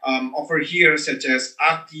 So over here, such as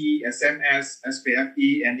RT, SMS,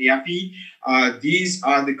 SPFE, and EAPI, these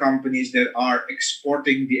are the companies that are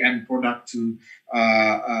exporting the end product to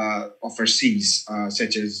overseas,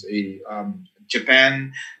 such as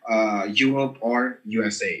Japan, Europe, or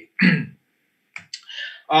USA.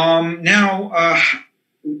 Now,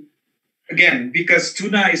 again, again, because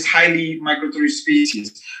tuna is highly migratory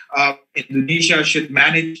species, Indonesia should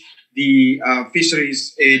manage the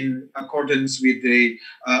fisheries in accordance with the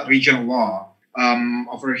regional law.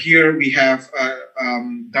 Over here, we have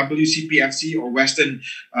WCPFC, or Western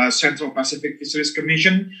Central Pacific Fisheries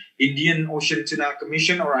Commission, Indian Ocean Tuna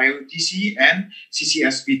Commission, or IOTC, and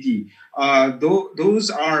CCSPT. Those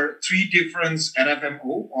are three different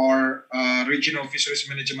RFMO, or Regional Fisheries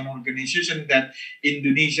Management Organization, that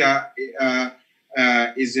Indonesia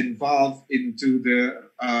is involved into the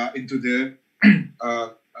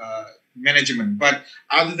management. But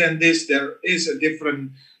other than this, there is a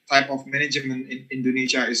different type of management in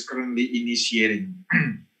Indonesia is currently initiating.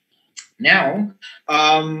 Now,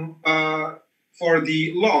 for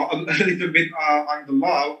the law, a little bit on the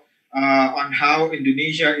law on how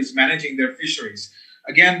Indonesia is managing their fisheries.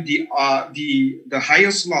 Again, the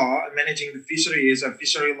highest law managing the fishery is a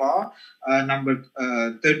fishery law number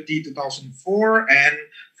 30/2004 and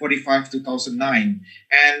 45/2009.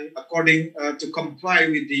 And according to comply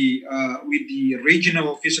with the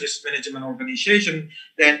regional fisheries management organization,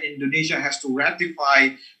 then Indonesia has to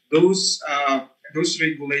ratify those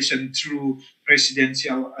regulations through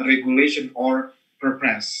presidential regulation or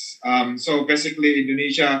Perpres. So basically,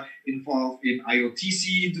 Indonesia involved in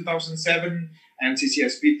IOTC in 2007 and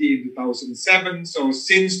CCSPT in 2007. So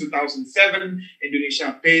since 2007,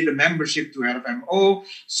 Indonesia paid the membership to RFMO.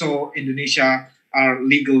 So Indonesia are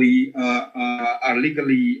legally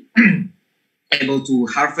able to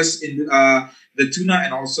harvest in the tuna,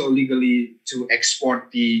 and also legally to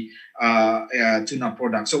export the tuna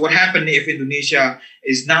product. So what happened if Indonesia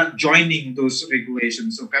is not joining those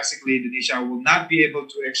regulations? So basically, Indonesia will not be able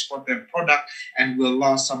to export their product and will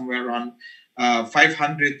lose somewhere around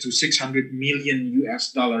 500 to 600 million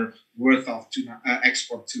US dollar worth of tuna,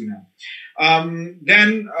 export tuna.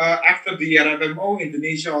 Then after the RFMO,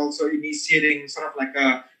 Indonesia also initiating sort of like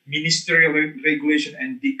a ministerial regulation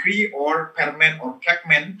and decree, or permen or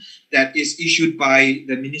kekmen, that is issued by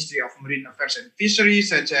the Ministry of Marine Affairs and Fisheries,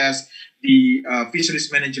 such as the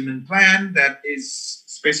Fisheries Management Plan that is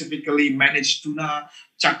specifically managed tuna,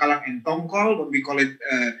 cakalang, and tongkol, what we call it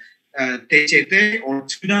TCT, or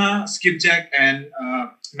tuna, skipjack, and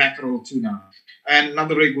mackerel tuna. And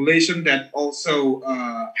another regulation that also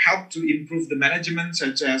helped to improve the management,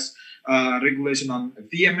 such as regulation on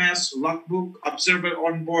VMS, logbook, observer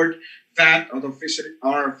on board, VAT, or the fish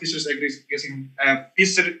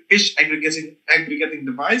aggregating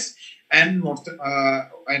device, and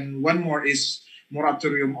one more is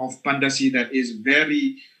moratorium of Pandasi, that is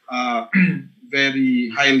very very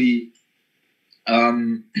highly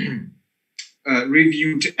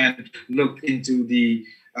reviewed and looked into the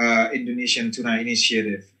Indonesian Tuna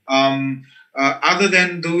Initiative. Other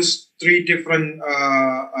than those three different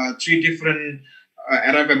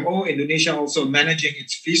RFMO, Indonesia also managing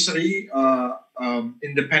its fishery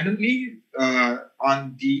independently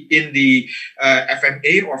in the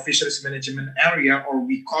FMA, or Fisheries Management Area, or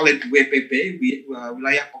we call it WPP,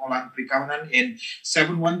 Wilayah Pengolahan Perikanan, in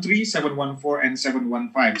 713, 714, and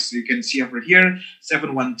 715. So you can see over here,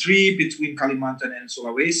 713 between Kalimantan and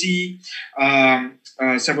Sulawesi,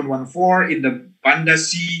 714 in the Banda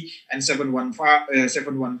Sea, and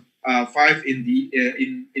 715 in the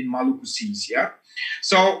in Maluku Seas. Yeah.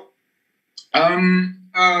 So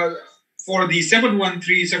for the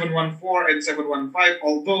 713, 714, and 715,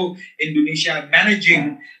 although Indonesia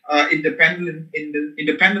managing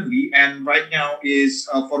independently, and right now is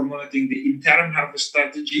formulating the interim harvest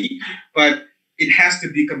strategy, but it has to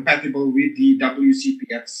be compatible with the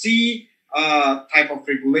WCPFC type of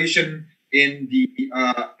regulation in the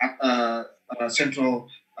Central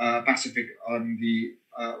Pacific on the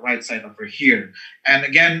right side over here. And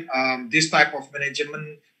again, this type of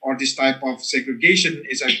management or this type of segregation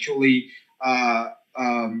is actually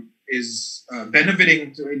benefiting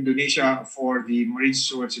to Indonesia for the Marine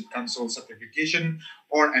Stewardship Council certification,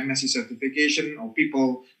 or MSC certification, or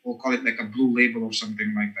people will call it like a blue label or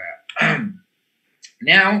something like that.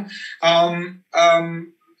 Now,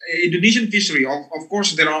 Indonesian fishery, of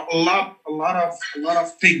course, there are a lot of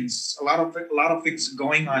things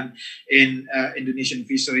going on in Indonesian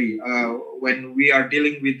fishery. When we are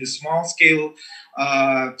dealing with the small scale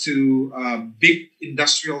to big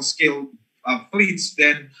industrial scale fleets,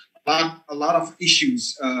 then a lot of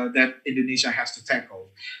issues that Indonesia has to tackle.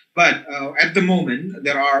 But at the moment,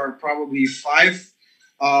 there are probably 5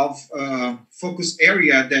 of focus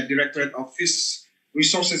area that Directorate of Fish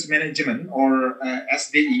Resources Management, or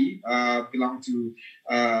SDE, belong to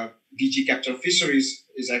DG Capture Fisheries,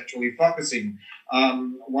 is actually focusing.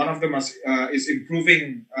 One of them is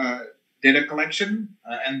improving data collection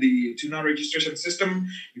and the tuna registration system.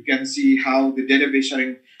 You can see how the database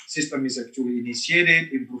sharing system is actually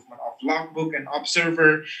initiated, improvement of logbook and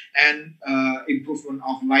observer, and improvement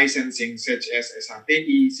of licensing such as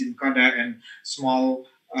SHTI, SINCODA, and small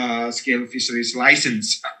scale fisheries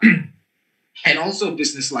license, and also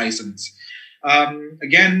business license.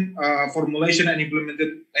 Again, formulation and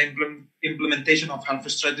implementation of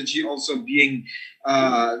harvest strategy also being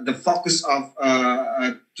the focus of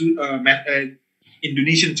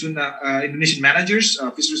Indonesian managers,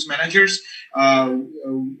 fisheries managers.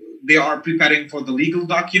 They are preparing for the legal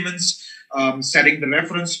documents, setting the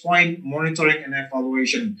reference point, monitoring and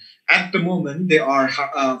evaluation. At the moment, they are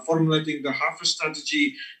formulating the harvest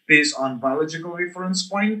strategy based on biological reference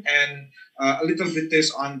point and a little bit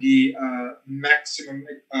based on the maximum,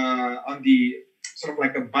 on the sort of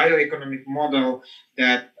like a bioeconomic model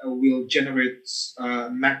that will generate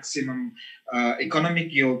maximum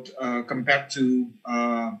economic yield compared to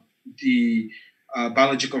the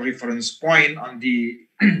biological reference point on the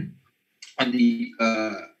on the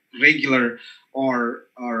regular or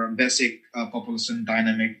basic population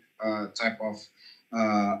dynamic type of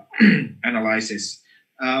analysis.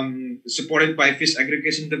 Supported by fish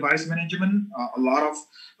aggregation device management, a lot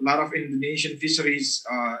of Indonesian fisheries,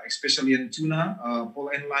 especially in tuna,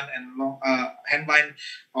 pole inland and handline,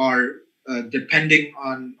 are dependent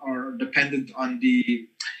on the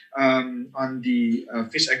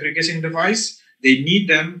fish aggregation device. They need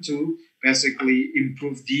them to basically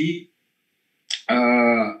improve the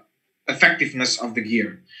effectiveness of the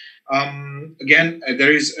gear. Again,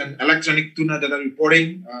 there is an electronic tuna data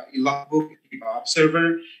reporting, logbook,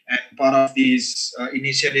 observer, and part of this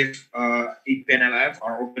initiative, PNLF,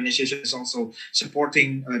 our organization is also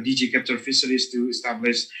supporting DG Capture Fisheries to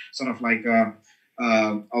establish sort of like a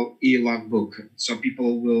e-logbook, so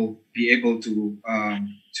people will be able to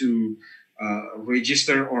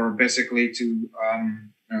register or basically to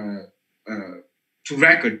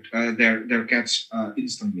record their catch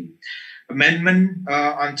instantly. Amendment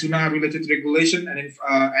on tuna-related regulation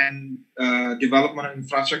and development of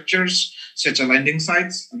infrastructures such as landing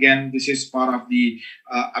sites. Again, this is part of the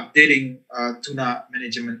updating tuna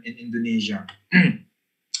management in Indonesia.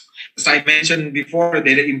 As I mentioned before,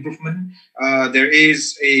 data improvement. There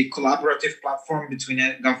is a collaborative platform between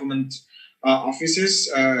government offices,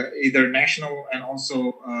 either national and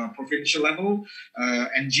also provincial level,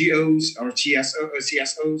 NGOs or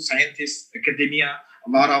CSO, scientists, academia. A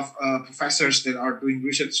lot of professors that are doing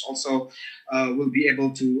research also will be able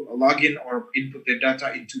to log in or input their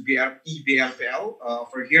data into eBRPL.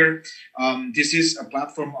 For here, this is a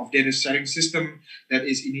platform of data sharing system that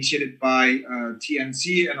is initiated by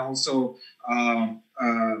TNC and also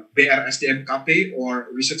BRSDMKP or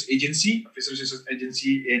research agency, fisheries research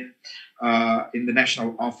agency in the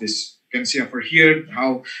national office. You can see over here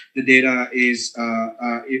how the data is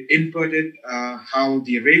inputted, how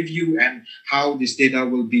the review and how this data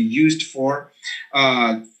will be used for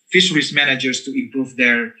fisheries managers to improve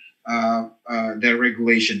their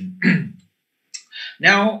regulation.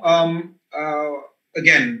 Now,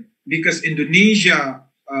 again, because Indonesia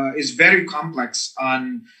is very complex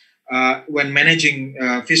on when managing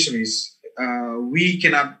fisheries, we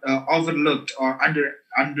cannot overlook or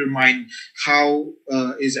undermine how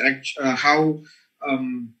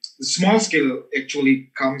small scale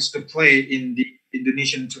actually comes to play in the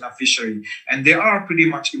Indonesian tuna fishery, and they are pretty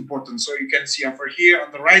much important. So you can see over here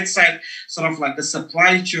on the right side, sort of like the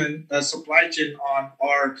supply chain on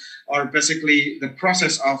or basically the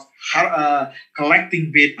process of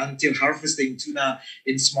collecting bait until harvesting tuna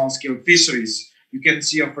in small scale fisheries. You can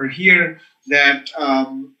see over here that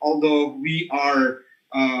although we are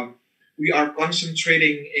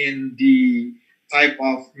concentrating in the type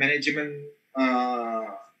of management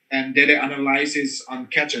and data analysis on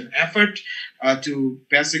catch and effort to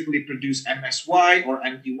basically produce MSY or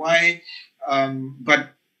MTY, but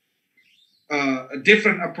a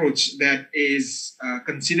different approach that is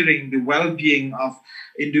considering the well-being of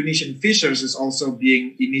Indonesian fishers is also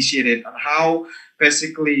being initiated on how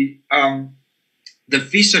basically the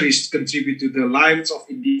fisheries contribute to the lives of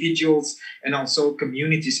individuals and also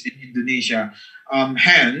communities in Indonesia.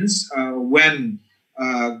 Hence, when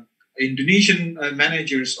Indonesian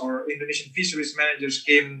managers or Indonesian fisheries managers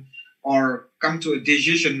come to a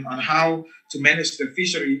decision on how to manage the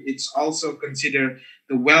fishery, it's also considered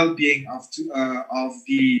the well-being of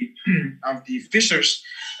the fishers,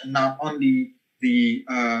 and not only the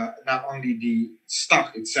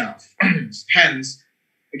stock itself. Hence,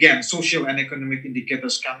 again, social and economic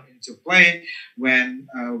indicators come into play when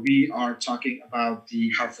we are talking about the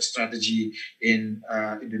harvest strategy in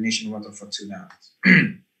Indonesian water for tuna.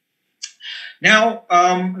 Now,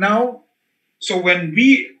 so when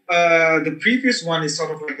the previous one is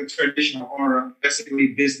sort of like a traditional or basically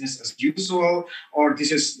business as usual, or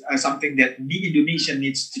this is something that Indonesia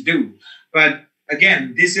needs to do. But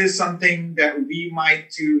again, this is something that we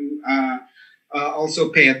might to also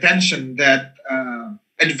pay attention that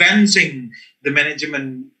advancing the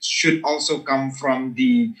management should also come from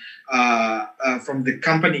the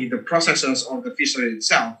company, the processors of the fishery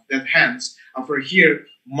itself. That hence, over here,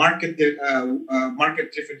 market-driven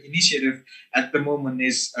initiative at the moment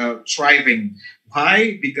is thriving.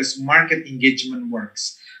 Why? Because market engagement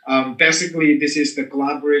works. Basically, this is the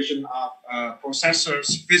collaboration of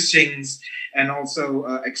processors, fishings, and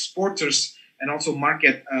also exporters, and also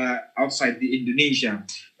market outside the Indonesia.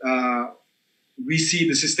 We see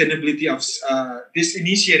the sustainability of this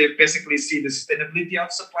initiative, basically see the sustainability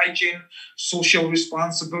of supply chain, social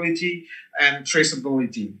responsibility, and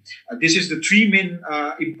traceability. This is the three main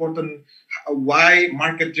important why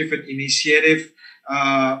market-driven initiative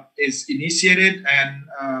is initiated, and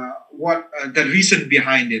what the reason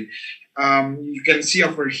behind it. You can see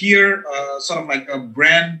over here sort of like a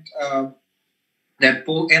brand that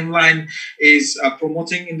Paul Line is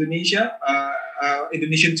promoting Indonesia.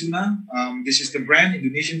 Indonesian tuna. This is the brand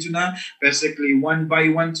Indonesian tuna, basically one by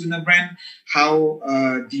one tuna brand. How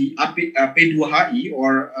the P2HI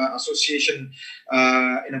or association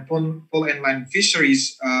in a Paul Line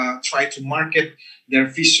Fisheries try to market their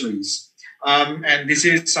fisheries, and this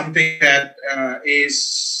is something that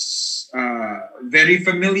is very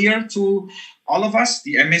familiar to all of us.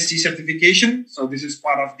 The MSC certification. So this is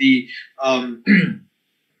part of the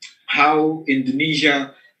how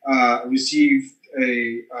Indonesia received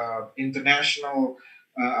a international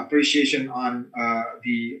appreciation on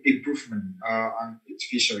the improvement on its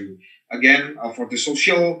fishery. Again, for the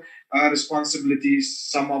social responsibilities,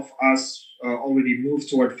 some of us already moved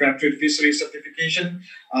toward fair trade fishery certification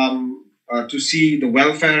to see the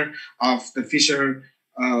welfare of the fisher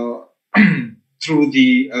through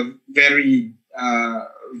the very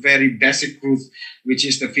basic route, which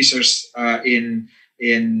is the fishers in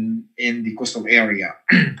the coastal area.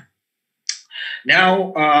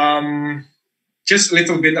 Now, just a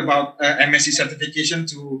little bit about MSC certification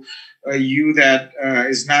to you that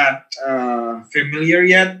is not familiar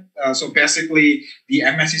yet. So basically, the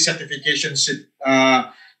MSC certification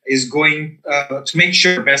is going to make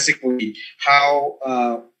sure basically how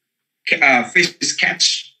fish is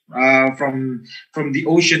catch from the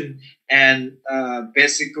ocean and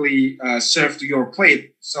basically served to your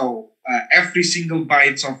plate. So every single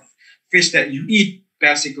bite of fish that you eat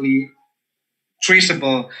basically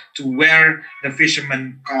traceable to where the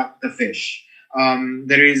fisherman caught the fish.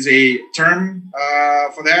 There is a term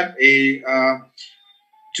for that,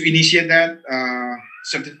 to initiate that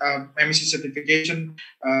MSC certification.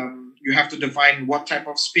 You have to define what type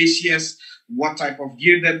of species, what type of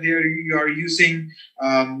gear that you are using,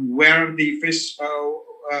 where the fish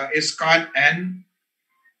is caught, and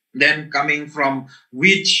then coming from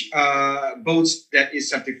which boats that is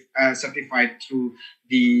certified through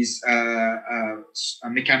these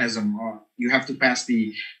mechanism. Or you have to pass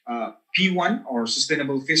the P1 or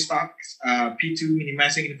sustainable fish stocks, P2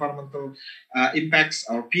 minimizing environmental impacts,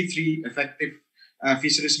 or P3 effective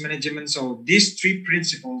fisheries management. So these three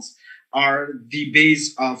principles are the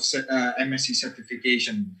base of MSC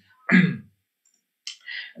certification.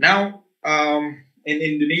 Now, in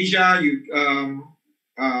Indonesia,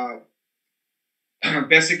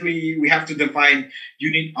 basically we have to define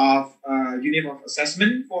unit of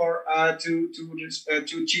assessment for to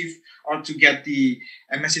achieve or to get the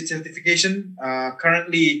MSC certification.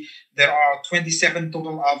 Currently, there are 27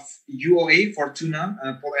 total of UOA for tuna,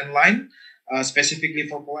 Paul Line, specifically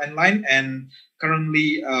for Paul Line, and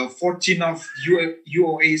currently 14 of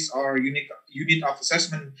UOAs or unit of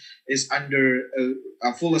assessment is under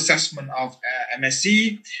a full assessment of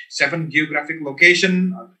MSC. 7 geographic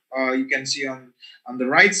location. You can see on the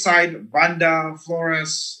right side, Banda,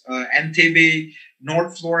 Flores, Entebbe,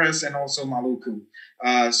 North Flores, and also Maluku.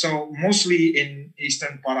 So mostly in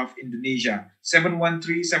eastern part of Indonesia,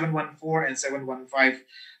 713, 714, and 715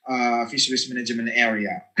 fisheries management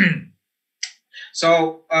area.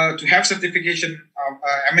 So to have certification of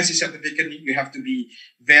MSC certificate, you have to be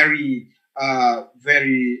very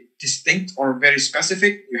distinct or very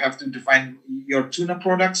specific. You have to define your tuna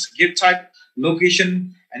products, gear type,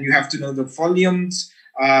 location, and you have to know the volumes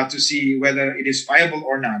to see whether it is viable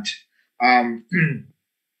or not.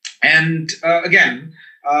 And again,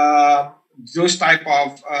 those type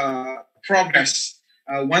of progress,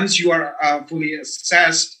 once you are fully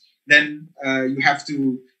assessed, then you have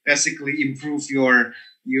to basically improve your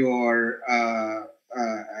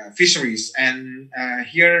fisheries. And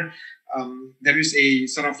here there is a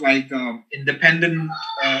sort of like independent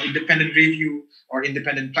review or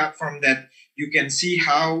independent platform that you can see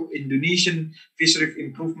how Indonesian fishery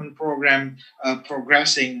improvement program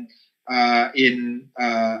progressing in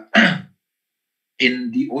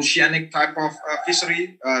in the oceanic type of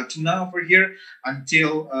fishery, tuna over here,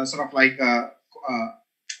 until sort of like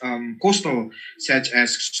coastal, such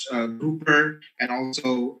as grouper and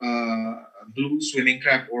also blue swimming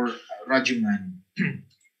crab or rajungan.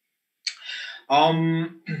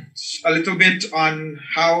 A little bit on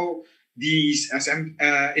how the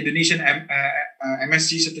Indonesian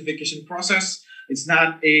MSC certification process. It's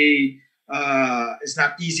not easy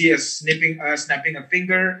as snapping a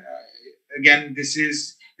finger. Again, this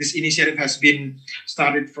initiative has been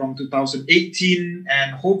started from 2018,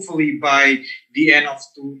 and hopefully by the end of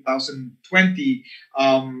 2020,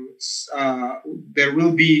 there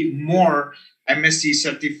will be more MSC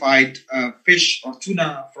certified fish or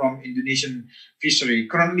tuna from Indonesian fishery.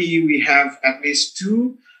 Currently, we have at least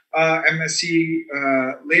 2 MSC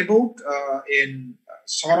labeled in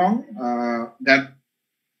Sorong, that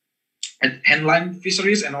at Henline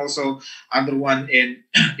Fisheries, and also other one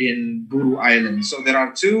in Buru Island. So there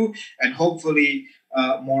are 2, and hopefully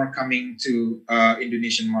more coming to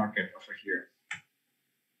Indonesian market over here.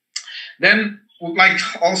 Then would like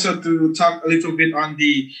also to talk a little bit on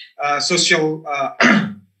the social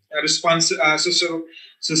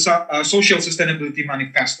social sustainability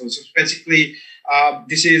manifesto. So basically,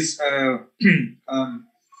 this is a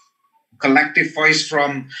collective voice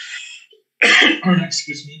from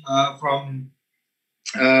excuse me, from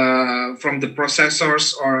the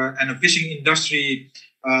processors and a fishing industry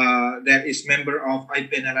that is member of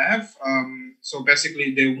IPNLF. So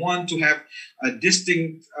basically, they want to have a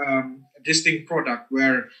distinct product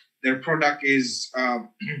where their product is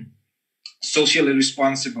socially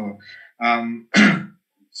responsible.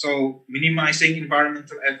 So minimizing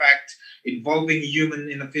environmental effect, involving human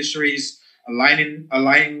in the fisheries,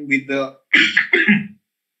 aligning with the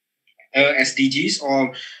SDGs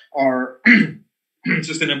or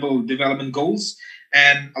sustainable development goals,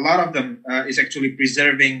 and a lot of them is actually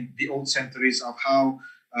preserving the old centuries of how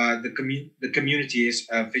the community is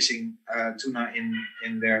fishing tuna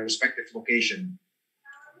in their respective location.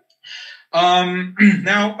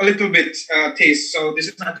 Now a little bit taste. So this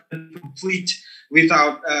is not complete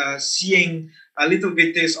without seeing a little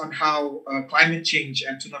bit taste on how climate change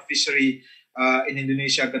and tuna fishery in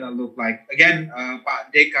Indonesia are gonna look like. Again,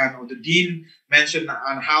 Pak Dekan or the Dean mentioned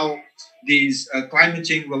on how these climate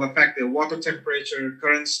change will affect the water temperature,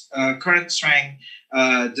 current strength,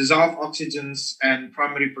 dissolved oxygens, and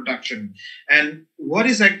primary production. And what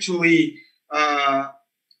is actually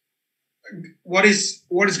what is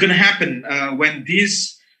going to happen when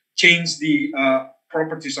these change the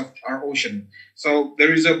properties of our ocean? So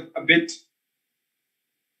there is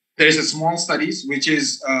there is a small studies which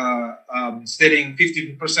is stating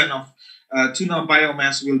 15% of tuna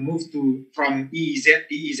biomass will move from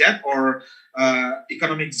EEZ or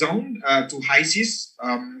economic zone to high seas.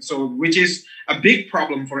 So which is a big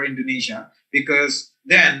problem for Indonesia, because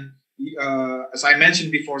then, as I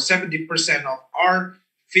mentioned before, 70% of our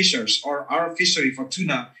fishers or our fishery for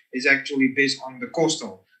tuna is actually based on the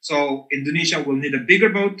coastal. So Indonesia will need a bigger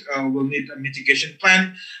boat, will need a mitigation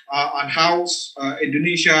plan on how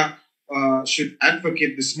Indonesia should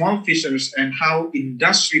advocate the small fishers and how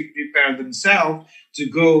industry prepare themselves to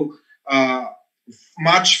go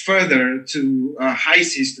much further to high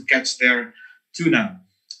seas to catch their tuna.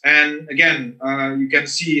 And again, you can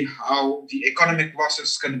see how the economic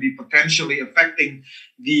losses going to be potentially affecting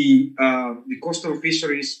the coastal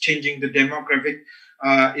fisheries, changing the demographic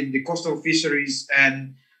in the coastal fisheries,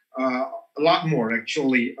 and a lot more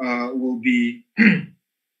actually will be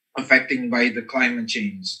affecting by the climate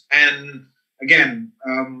change. And again,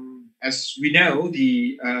 as we know,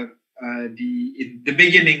 in the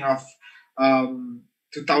beginning of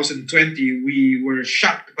 2020, we were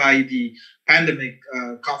shocked by the pandemic,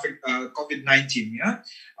 COVID-19,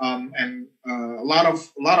 and a lot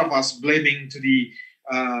of us blaming to the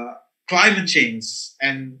climate change.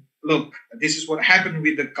 And look, this is what happened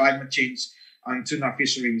with the climate change on tuna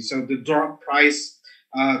fishery. So the drop price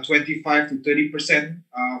 25 to 30%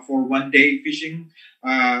 for 1 day fishing.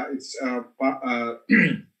 It's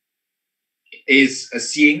is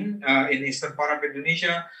seeing in eastern part of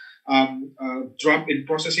Indonesia. Drop in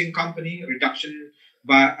processing company, reduction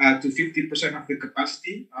by to 50% of the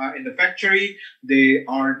capacity in the factory. They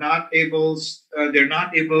are not able. They're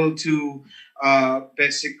not able to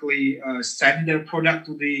basically send their product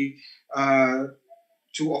to the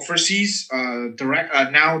to overseas direct.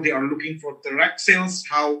 Now they are looking for direct sales.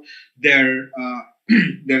 How their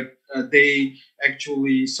they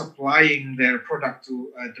actually supplying their product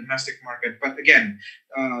to a domestic market. But again,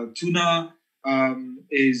 tuna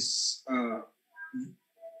is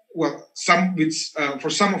well, for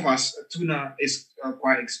some of us, tuna is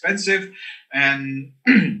quite expensive, and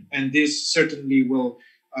and this certainly will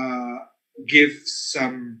give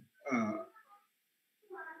some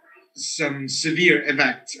severe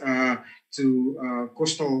effect to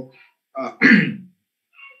coastal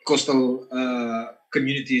coastal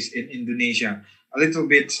communities in Indonesia. A little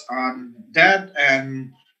bit on that,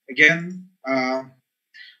 and again, I'd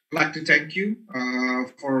like to thank you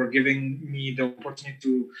for giving me the opportunity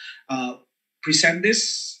to present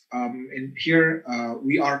this. In here,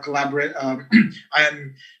 we are collaborate. I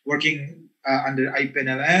am working under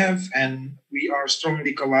IPNLF, and we are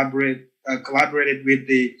strongly collaborating with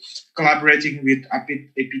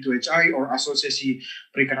AP2HI or Asosiasi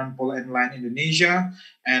Perikanan Pola and Line Indonesia,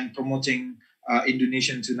 and promoting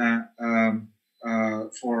Indonesian tuna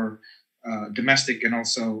for domestic and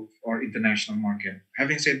also for international market.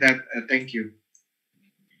 Having said that, thank you.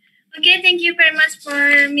 Okay, thank you very much for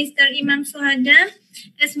Mr. Imam Suhada.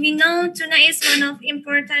 As we know, tuna is one of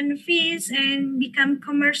important fish and become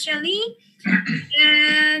commercially.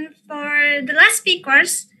 And for the last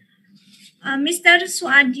speakers, Mr.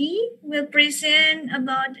 Suadi will present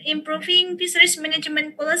about improving fisheries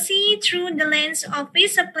management policy through the lens of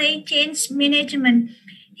fish supply chain management.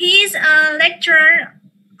 He is a lecturer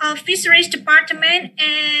of Fisheries Department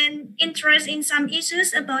and interest in some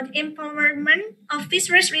issues about empowerment of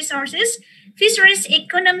fisheries resources, fisheries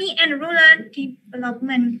economy, and rural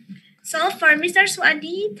development. So for Mr.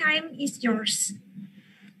 Suadi, time is yours.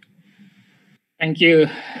 Thank you,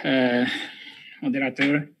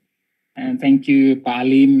 moderator. And thank you, Pak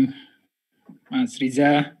Alim, Mas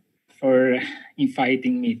Riza, for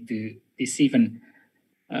inviting me to this event.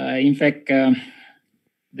 In fact,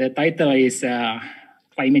 the title is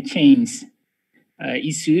Climate Change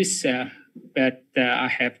Issues, but I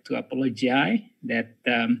have to apologize that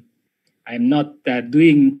I'm not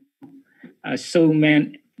doing so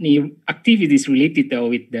many activities related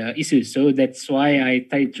with the issues. So that's why I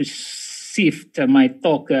try to shift my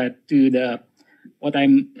talk to what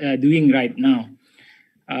I'm doing right now.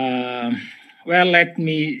 Well, let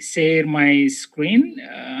me share my screen.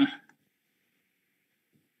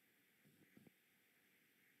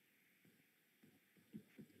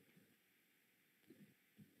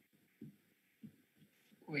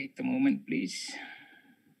 Wait a moment, please.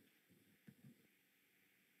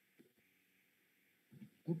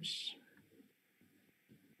 Oops.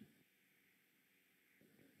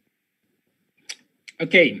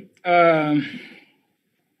 Okay.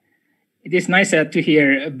 It is nice to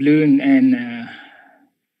hear Bloom and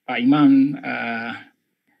Pak Imam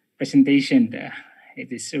presentation. It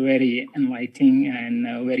is very enlightening and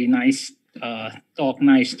very nice talk,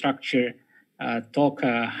 nice structure talk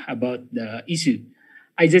about the issue.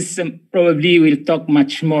 I just probably will talk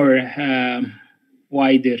much more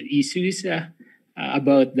wider issues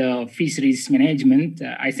about the fisheries management.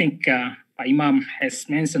 I think Pak Imam has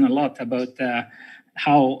mentioned a lot about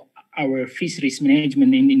how our fisheries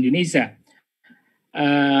management in Indonesia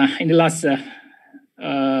in the last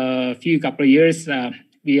couple of years,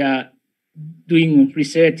 we are doing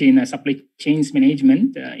research in supply chains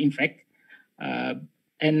management, in fact.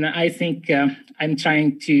 And I think I'm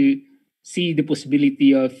trying to see the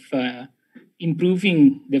possibility of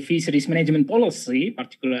improving the fisheries management policy,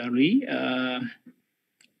 particularly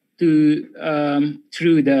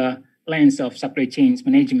through the lens of supply chains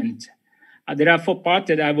management. There are 4 parts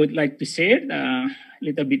that I would like to share, a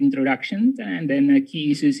little bit introduction, and then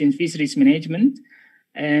key issues in fisheries management.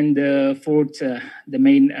 And fourth, the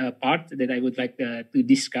main part that I would like to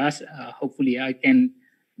discuss. Hopefully I can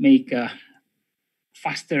make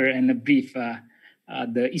faster and brief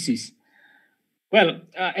the issues. Well,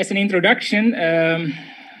 as an introduction,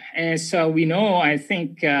 as we know, I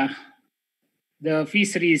think the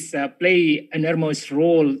fisheries play an enormous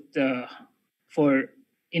role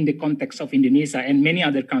in the context of Indonesia and many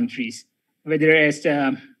other countries, whether as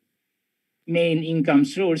the main income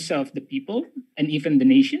source of the people and even the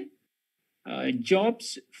nation,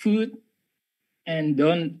 jobs, food, and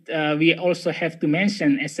we also have to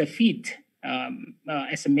mention as a feed,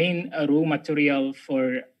 as a main raw material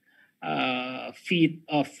for feed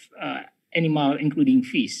of animal, including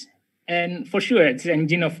fish. And for sure, it's an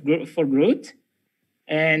engine for growth.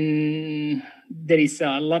 And there is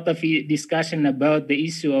a lot of discussion about the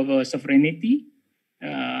issue of sovereignty,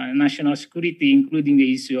 national security, including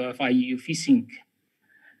the issue of IUU fishing.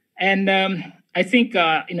 And I think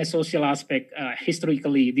in a social aspect,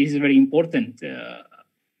 historically, this is very important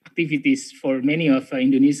activities for many of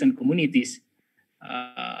Indonesian communities.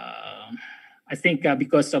 I think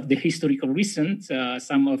because of the historical reasons,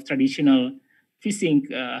 some of traditional fishing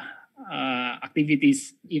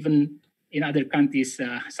activities, even in other countries,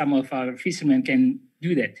 some of our fishermen can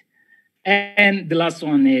do that. And the last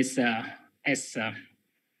one is as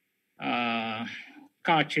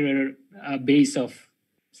culture base of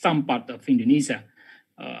some part of Indonesia.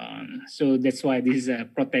 So that's why this is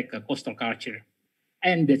protect coastal culture.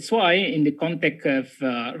 And that's why in the context of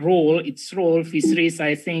its role, fisheries,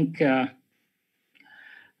 I think,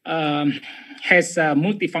 has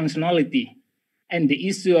multifunctionality. And the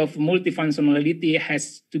issue of multifunctionality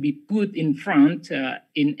has to be put in front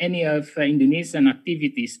in any of Indonesian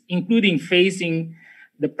activities, including facing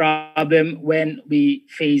the problem when we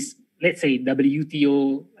face, let's say,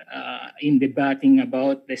 WTO in debating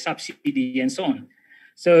about the subsidy and so on.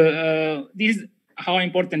 So this is how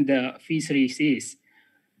important the fisheries is.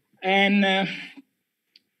 And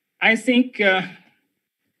I think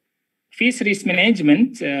fisheries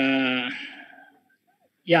management,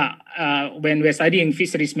 when we're studying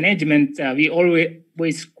fisheries management, we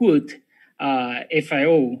always quote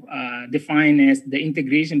FAO, defined as the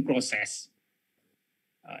integration process.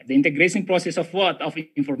 The integration process of what? Of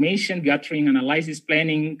information gathering, analysis,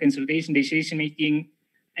 planning, consultation, decision-making,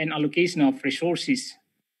 and allocation of resources,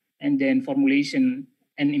 and then formulation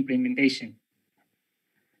and implementation.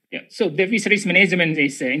 Yeah, so the fisheries management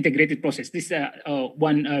is an integrated process. This is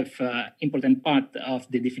one of important part of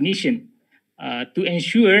the definition to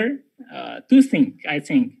ensure two things, I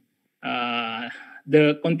think.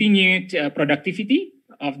 The continued productivity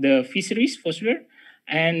of the fisheries, for sure,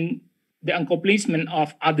 and the accomplishment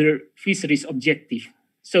of other fisheries objective.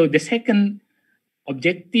 So the second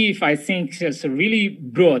objective, I think, is really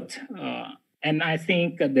broad. And I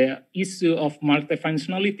think the issue of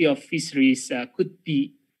multifunctionality of fisheries could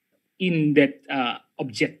be in that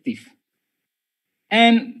objective.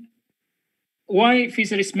 And why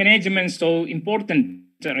fisheries management is so important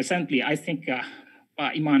recently, I think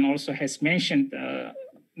Pak Iman also has mentioned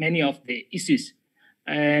many of the issues.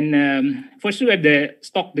 And for sure, the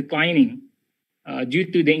stock declining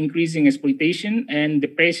due to the increasing exploitation and the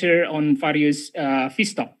pressure on various fish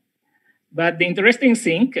stock. But the interesting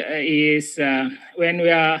thing is when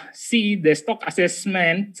we see the stock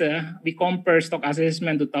assessment, we compare stock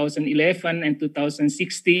assessment 2011 and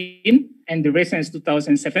 2016, and the recent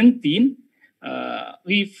 2017,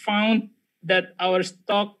 we found that our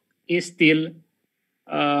stock is still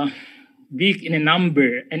big in a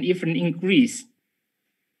number and even increase.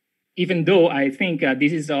 Even though I think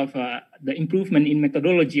this is of the improvement in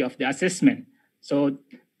methodology of the assessment. So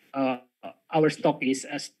our stock is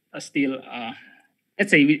still,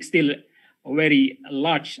 let's say, still very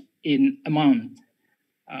large in amount,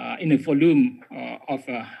 in the volume of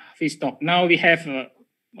fish stock. Now we have,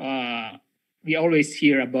 we always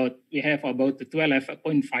hear about, we have about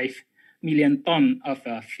 12.5 million ton of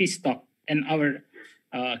fish stock, and our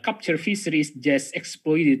capture fisheries just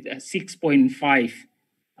exploited 6.5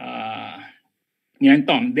 million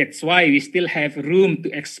ton. That's why we still have room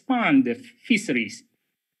to expand the fisheries.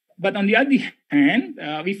 But on the other hand,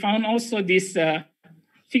 we found also this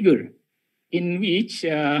figure in which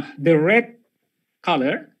the red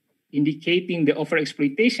color indicating the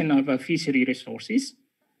overexploitation of fishery resources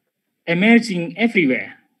emerging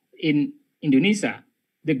everywhere in Indonesia.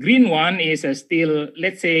 The green one is still,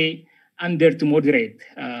 let's say, under to moderate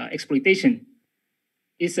exploitation.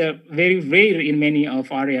 It's very rare in many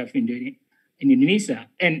of areas in Indonesia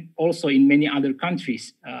and also in many other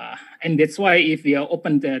countries. And that's why if we are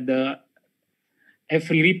open to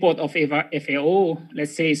every report of FAO,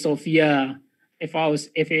 let's say FAO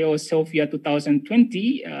Sophia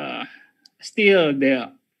 2020, still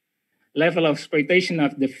the level of exploitation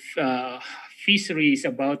of the fishery is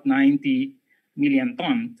about 90 million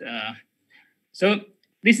tons. So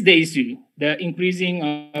this is the issue, the increasing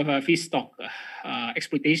of fish stock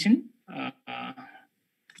exploitation.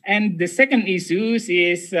 And the second issue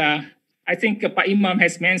is, I think Pak Imam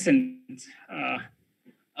has mentioned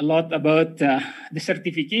a lot about the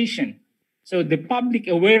certification. So the public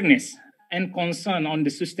awareness and concern on the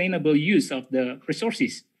sustainable use of the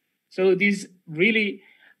resources. So this really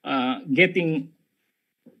getting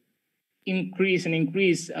increase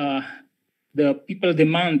the people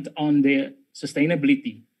demand on the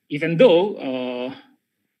sustainability. Even though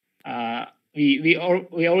we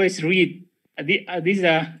always read this is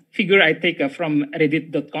a figure I take from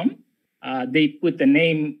Reddit.com. They put the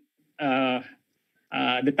name, the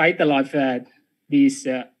title of this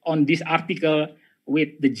on this article,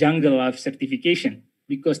 with the jungle of certification,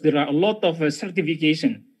 because there are a lot of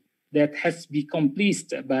certification that has been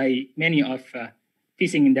completed by many of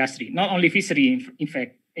fishing industry, not only fishery, in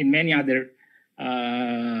fact, in many other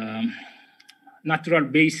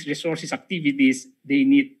natural-based resources activities, they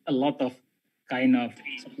need a lot of kind of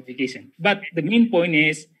certification. But the main point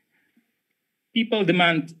is people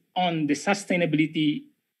demand on the sustainability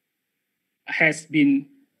has been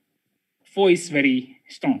voiced very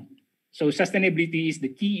strong. So sustainability is the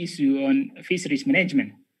key issue on fisheries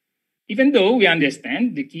management. Even though we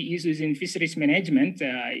understand the key issues in fisheries management,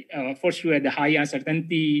 for sure the high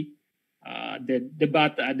uncertainty, the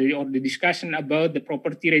debate or the discussion about the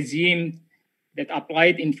property regime that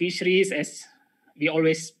applied in fisheries, as we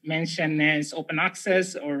always mention as open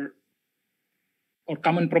access or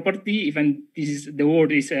common property, even this is the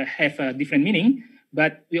word is have a different meaning,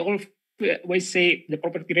 but we always say the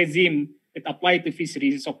property regime that applied to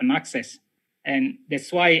fisheries is open access. And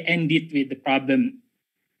that's why I ended with the problem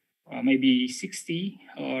maybe 60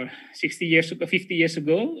 years ago, 50 years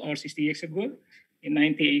ago, or 60 years ago. In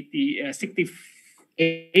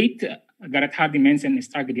 1968, Gareth Hardin mentioned the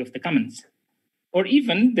tragedy of the commons. Or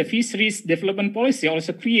even the fisheries development policy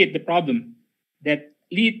also create the problem that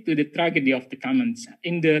lead to the tragedy of the commons.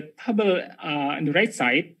 In the table on the right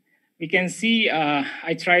side, we can see,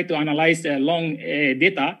 I try to analyze the long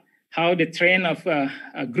data, how the trend of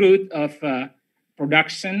growth of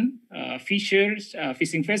production, fishers,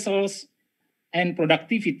 fishing vessels, and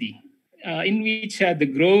productivity, in which the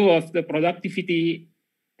growth of the productivity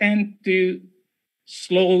tend to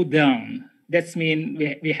slow down. That means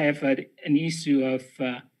we have an issue of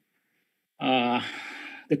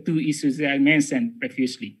the two issues that I mentioned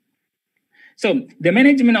previously. So the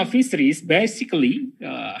management of fisheries, basically,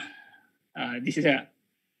 this is a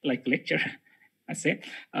like lecture, I say.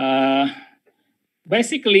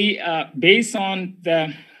 Basically, based on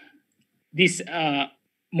this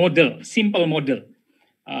model, simple model.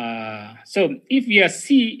 So if we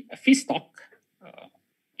see a fish stock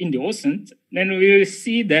in the ocean, then we will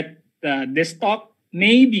see that the stock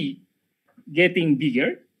may be getting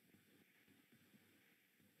bigger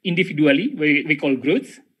individually, we call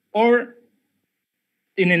growth, or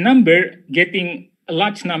in a number, getting a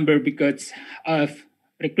large number because of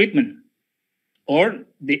recruitment. Or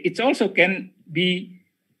it also can be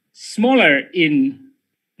smaller in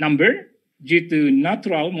number due to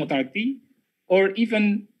natural mortality, or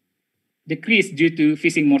even decrease due to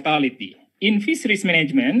fishing mortality. In fisheries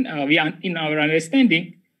management, in our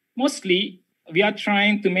understanding, mostly we are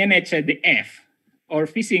trying to manage the F, or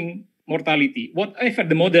fishing mortality, whatever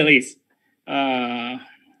the model is,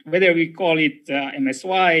 whether we call it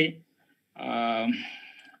MSY,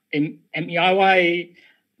 MEIY,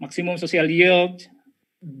 maximum social yield,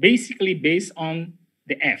 basically based on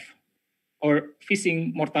the F, or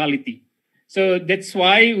fishing mortality. So that's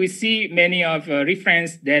why we see many of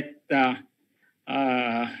reference that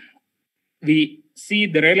we see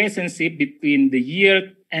the relationship between the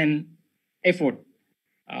yield and effort.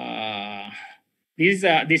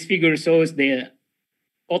 This figure shows the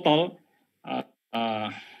total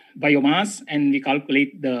biomass, and we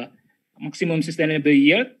calculate the maximum sustainable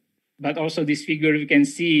yield. But also this figure, we can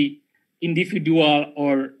see individual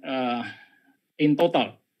or in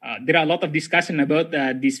total. There are a lot of discussion about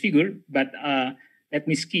this figure, but let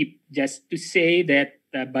me skip just to say that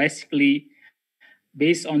basically,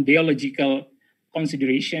 based on biological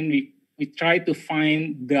consideration, we try to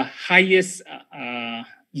find the highest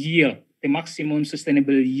yield, the maximum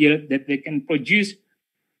sustainable yield that they can produce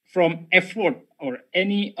from effort or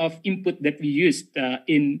any of input that we used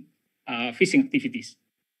in fishing activities.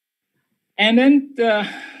 And then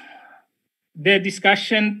the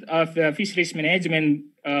discussion of fisheries management,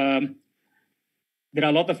 there are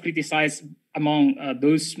a lot of criticized among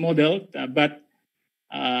those models, but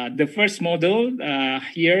the first model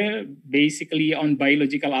here, basically on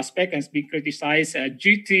biological aspect, has been criticized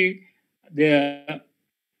due to the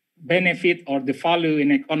benefit or the value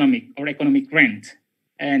in economic rent.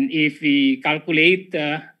 And if we calculate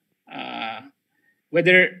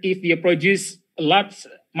whether if we produce a large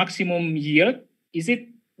maximum yield,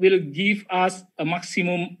 will give us a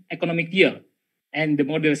maximum economic yield. And the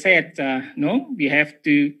model said, no, we have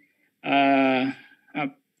to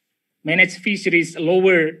manage fisheries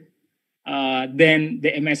lower than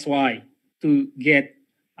the MSY to get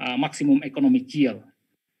maximum economic yield.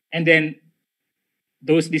 And then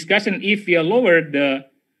those discussion, if we lower the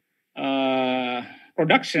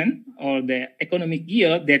production or the economic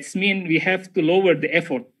yield, that means we have to lower the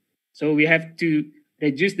effort. So we have to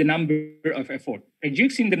reduce the number of effort.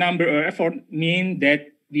 Reducing the number of effort means that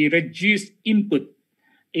we reduce input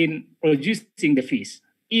in producing the fish.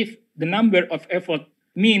 If the number of effort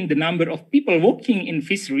mean the number of people working in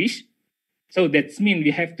fisheries, so that means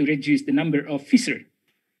we have to reduce the number of fisher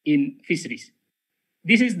in fisheries.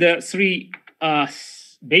 This is the three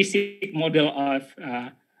basic model of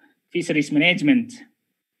fisheries management.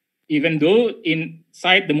 Even though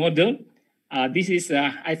inside the model, this is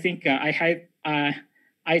I think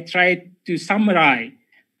I tried to summarize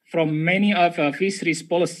from many of fisheries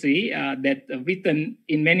policy that written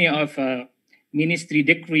in many of ministry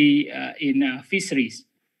decree in fisheries,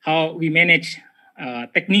 how we manage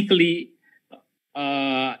technically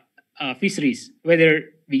fisheries,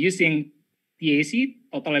 whether we're using TAC,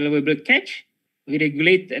 total allowable catch, we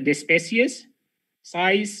regulate the species,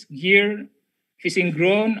 size, gear, fishing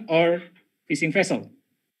ground, or fishing vessel.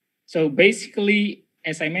 So basically,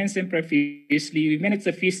 as I mentioned previously, we manage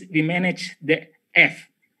the fish, we manage the F,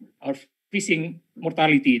 or fishing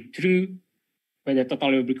mortality, through whether total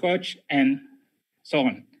allowable catch and so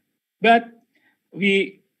on. But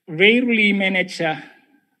we rarely manage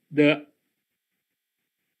the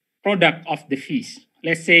product of the fish.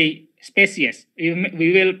 Let's say species.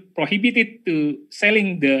 We will prohibit it to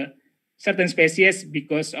selling the certain species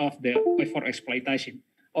because of the effort exploitation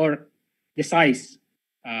or the size.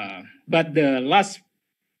 But the last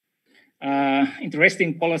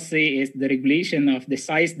interesting policy is the regulation of the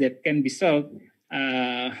size that can be sold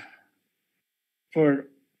for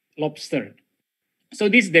lobster. So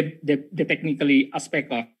this is the technically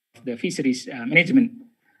aspect of the fisheries management.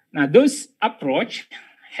 Now, those approach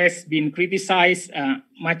has been criticized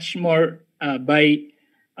much more by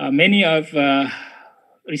many of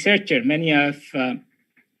researchers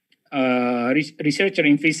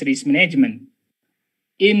in fisheries management.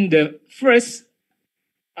 In the first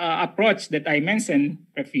approach that I mentioned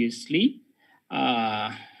previously,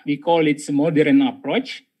 we call it a modern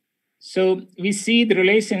approach. So we see the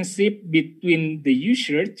relationship between the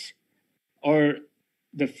users or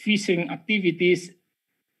the fishing activities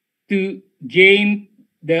to gain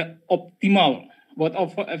the optimal,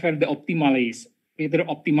 whatever the optimal is, either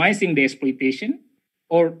optimizing the exploitation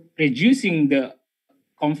or reducing the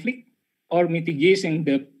conflict or mitigating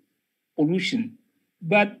the pollution.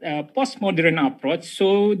 But postmodern approach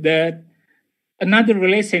show that another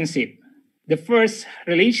relationship. The first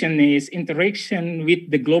relation is interaction with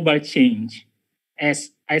the global change,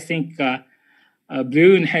 as I think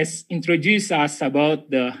Brune has introduced us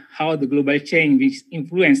about how the global change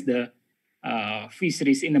influence the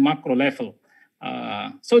fisheries in the macro level.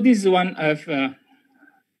 So this is one of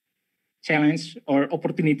challenge or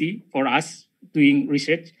opportunity for us doing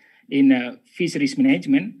research in fisheries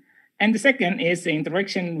management. And the second is the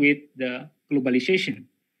interaction with the globalization.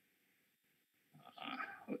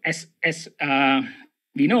 As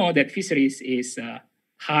we know that fisheries is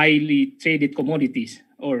highly traded commodities,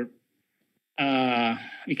 or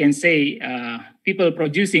we can say people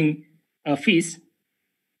producing fish,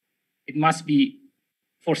 it must be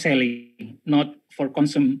for selling, not for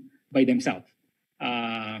consume by themselves.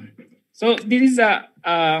 So this is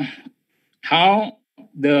how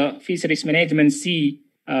the fisheries management see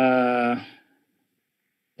the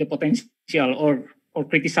potential or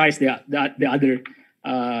criticize the other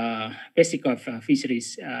basic of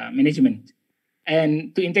fisheries management.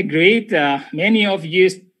 And to integrate many of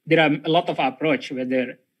use, there are a lot of approach,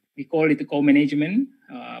 whether we call it co-management,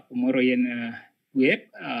 Pomoroyan Web,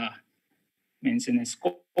 mentioned as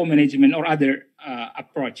co-management, or other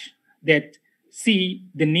approach that see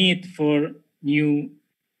the need for new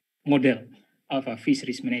model of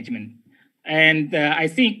fisheries management. And I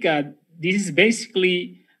think this is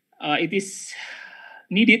basically, it is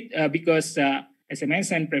needed because as I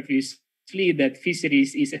mentioned previously, that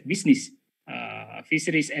fisheries is a business,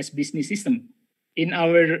 fisheries as business system. In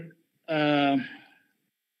our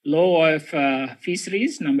law of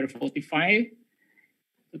fisheries, number 45,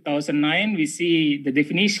 2009, we see the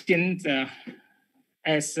definitions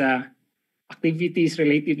as activities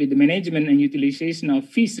related with the management and utilization of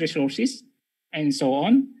fish resources and so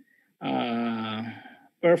on,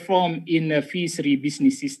 performed in a fishery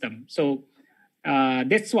business system. So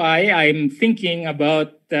that's why I'm thinking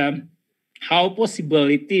about how possible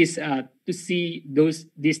it is to see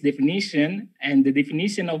this definition and the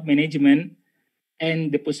definition of management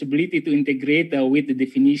and the possibility to integrate with the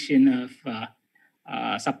definition of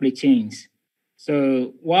supply chains.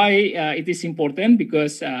 So why it is important?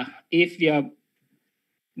 Because if you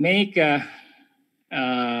make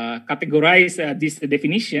categorize this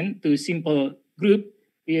definition to simple group,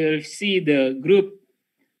 we'll see the group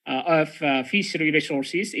of fishery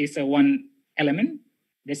resources is one element.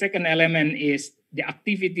 The second element is the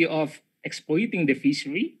activity of exploiting the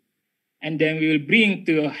fishery. and then we will bring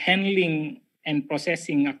to handling and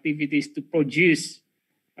processing activities to produce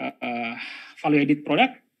value-added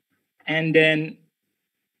product, and then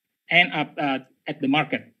end up at the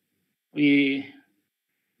market.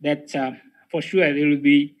 That for sure it will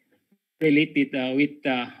be related with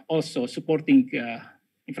also supporting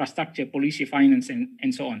infrastructure, policy, finance,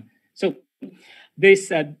 and so on. So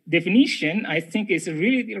this definition, I think, is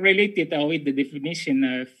really related with the definition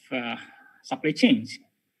of supply chains,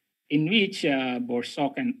 in which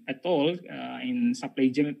Borsuk and et al. In supply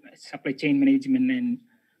chain management and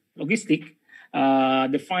logistics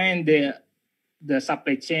define the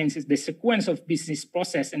supply chains is the sequence of business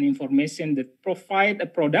process and information that provide a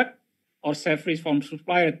product or service from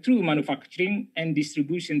supplier through manufacturing and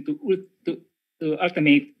distribution to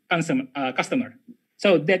ultimate customer.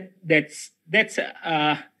 So that's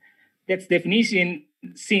definition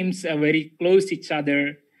seems very close to each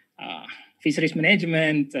other. Fisheries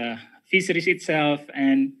management, fisheries itself,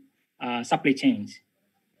 and supply chains,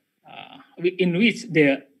 in which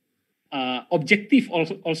the objective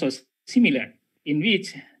also similar, in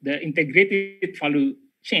which the integrated value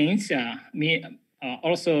chains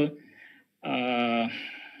also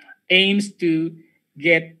aims to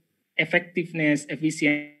get effectiveness,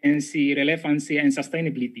 efficiency, relevancy, and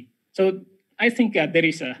sustainability. So I think there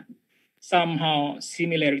is a somehow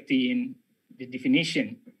similarity in the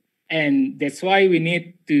definition, and that's why we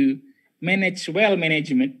need to manage the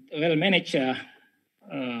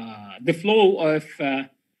flow of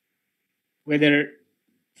whether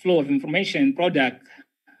flow of information, product,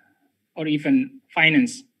 or even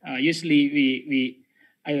finance. Usually,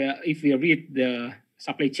 if we read the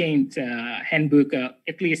supply chain handbook,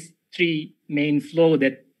 at least 3 main flow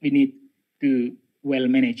that we need to well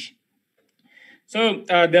manage. So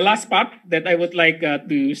the last part that I would like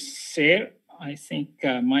to share, I think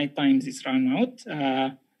my time is run out.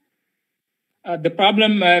 The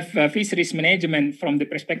problem of fisheries management from the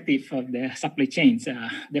perspective of the supply chains.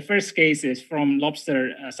 The first case is from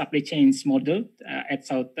lobster supply chains model at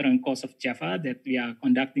southern coast of Java that we are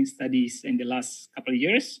conducting studies in the last couple of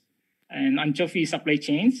years. And anchovy supply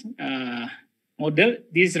chains model,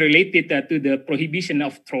 this is related to the prohibition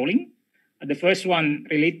of trawling. The first one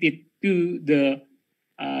related to the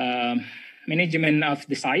management of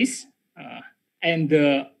the size. And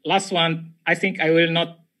the last one, I think I will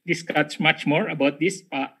not discuss much more about this,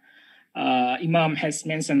 but Imam has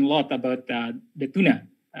mentioned a lot about the tuna.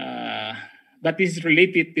 But this is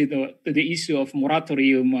related to the issue of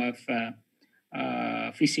moratorium of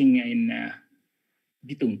fishing in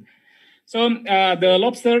Bitung. So the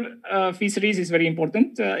lobster fisheries is very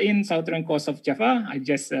important in southern coast of Java. I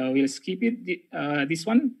just will skip it, this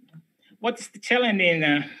one. What is the challenge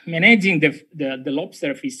in managing the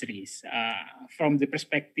lobster fisheries from the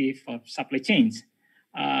perspective of supply chains?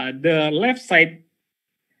 The left side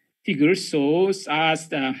figure shows us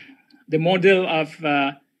the model of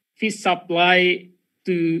fish supply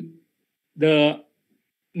to the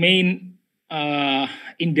main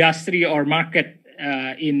industry or market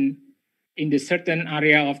in the certain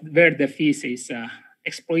area of where the fish is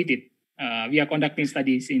exploited. We are conducting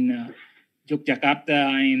studies in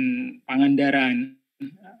Yogyakarta, in Pangandaran,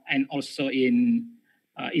 and also in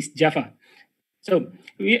East Java. So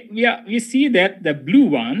we see that the blue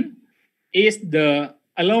one is the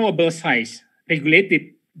allowable size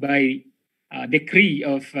regulated by decree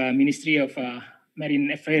of Ministry of Marine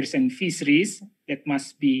Affairs and Fisheries that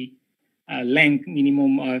must be a length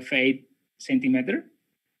minimum of 8 centimeter.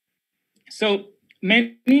 So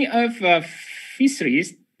many of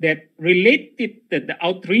fisheries that related to the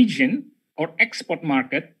out region or export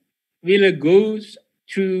market will go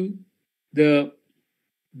through the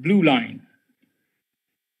blue line.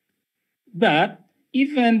 But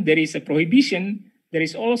even there is a prohibition, there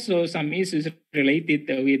is also some issues related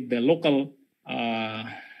with the local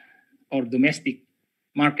or domestic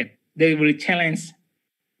market. They will challenge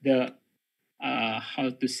the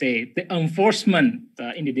the enforcement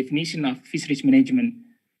in the definition of fisheries management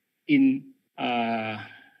in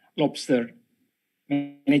lobster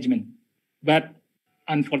management. But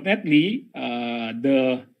unfortunately,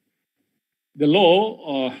 the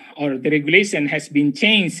law or the regulation has been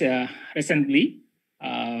changed recently.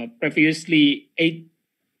 Previously 8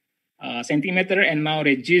 centimeter and now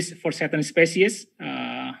reduced for certain species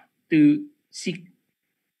to 6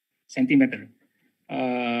 centimeter.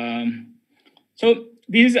 So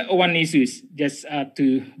this is one issue, just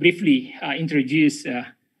to briefly introduce the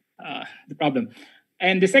problem.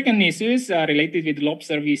 And the second issue is related with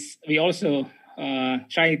lobster. We also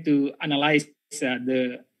try to analyze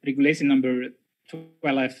the regulation number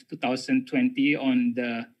 12/2020 on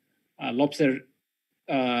the lobster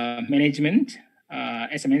management.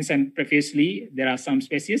 As I mentioned previously, there are some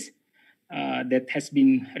species that has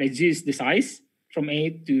been reduced the size from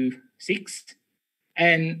 8 to 6,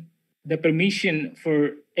 and the permission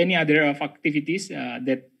for any other of activities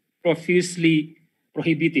that profusely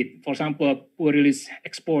prohibited, for example, poor release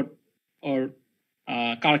export or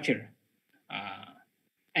culture.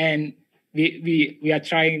 And we are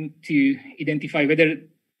trying to identify whether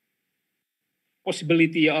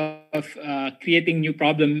possibility of creating new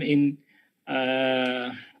problem in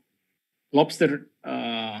lobster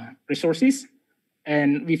resources,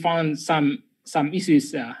 and we found some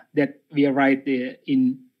issues that we are right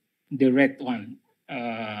in the red one.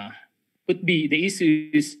 Could be the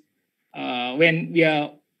issues when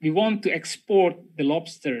we want to export the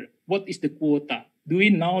lobster. What is the quota? Do we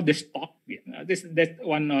know the stock? That's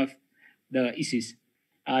one of the issues.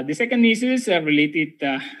 The second issue is related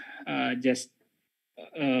just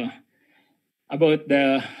about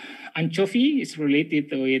the anchovy. Is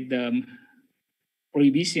related with the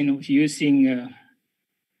prohibition of using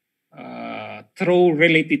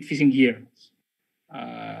throw-related fishing gear.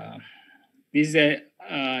 This is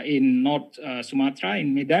in North Sumatra,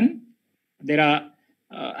 in Medan. There are,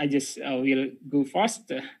 I just will go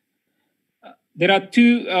fast. There are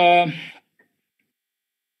two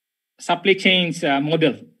supply chains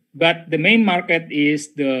model, but the main market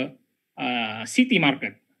is the city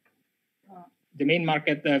market. The main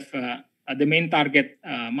market of the main target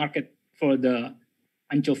market for the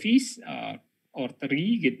anchovies or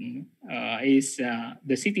teri is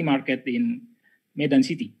the city market in Medan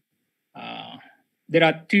City. There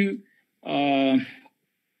are two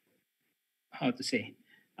how to say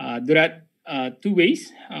there are two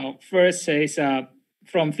ways. First is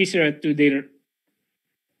from fisher to their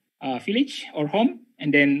village or home,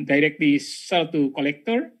 and then directly sell to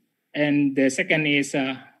collector. And the second is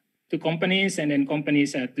to companies, and then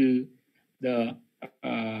companies to the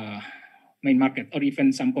main market, or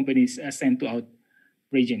even some companies send to out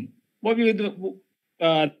region. What we do,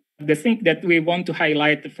 the thing that we want to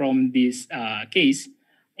highlight from this case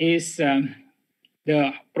is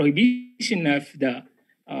the prohibition of the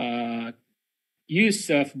use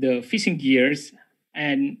of the fishing gears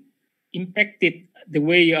and impacted the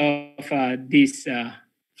way of this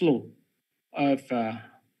flow of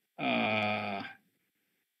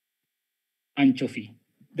anchovy.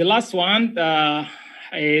 The last one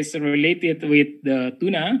is related with the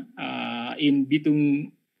tuna in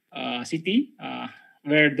Bitung city,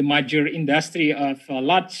 where the major industry of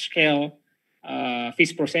large-scale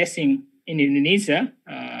fish processing in Indonesia,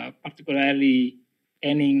 particularly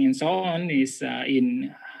canning and so on, is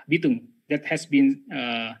in Bitung. That has been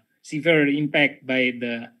severely impacted by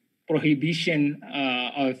the prohibition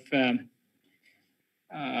of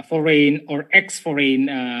foreign or ex-foreign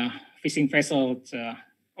fishing vessels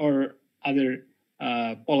or other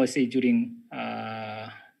policy during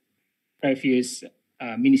previous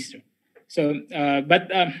minister. So, but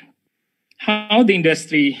how the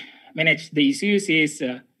industry manage the issues is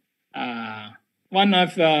one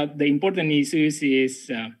of the important issues is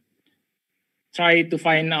try to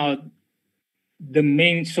find out the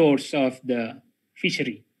main source of the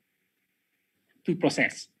fishery to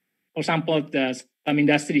process. For example, some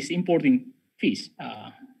industries importing fish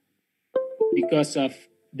because of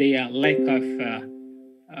their lack of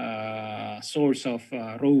source of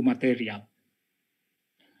raw material.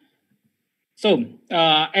 So,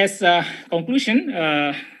 as a conclusion,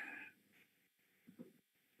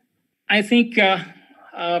 I think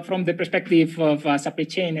from the perspective of supply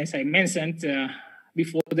chain, as I mentioned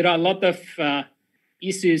before, there are a lot of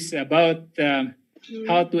issues about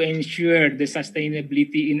how to ensure the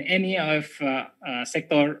sustainability in any of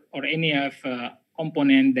sector or any of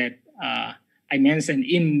component that I mentioned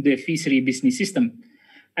in the fishery business system.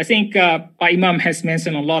 I think Pak Imam has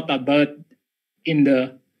mentioned a lot about in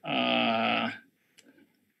the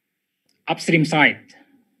upstream side,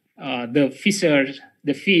 the fishers,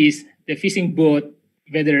 the fish, the fishing boat,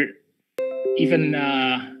 whether even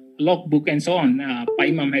logbook and so on. Pak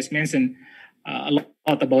Imam has mentioned a lot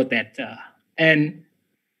about that. And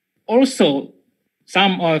also,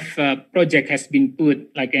 some of project has been put,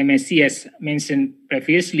 like MSC has mentioned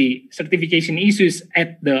previously, certification issues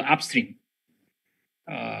at the upstream.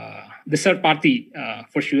 The third party,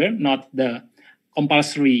 for sure, not the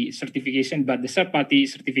compulsory certification, but the third party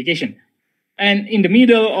certification. And in the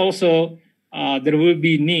middle also, there will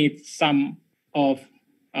be need some of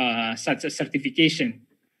such a certification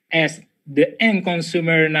as the end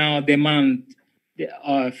consumer now demand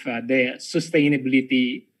of the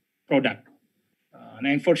sustainability product.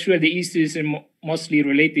 And for sure, the issues are mostly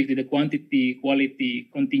related to the quantity, quality,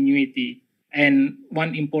 continuity, And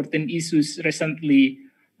one important issue recently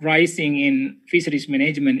rising in fisheries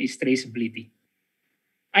management is traceability.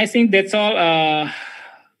 I think that's all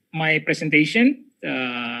my presentation.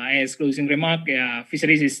 As closing remark,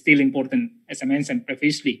 fisheries is still important, as I mentioned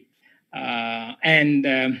previously.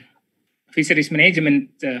 Fisheries management,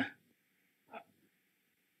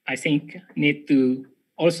 I think, need to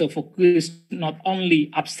also focus not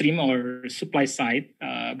only upstream or supply side,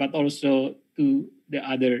 but also to the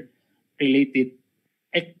other related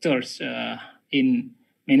actors in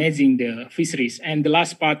managing the fisheries. And the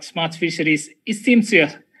last part, smart fisheries, it seems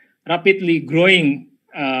rapidly growing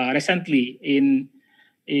recently. In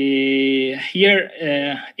here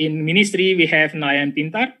in ministry, we have Nelayan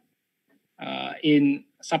Pintar. In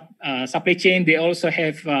supply chain, they also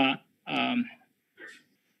have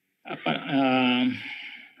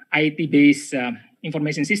IT-based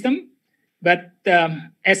information system. But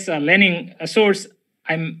as a learning source,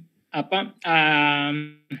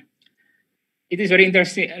 it is very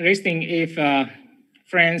interesting if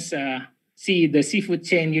friends see the seafood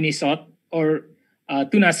chain Unisort or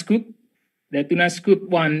tuna scoop. The tuna scoop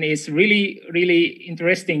one is really, really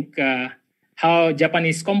interesting how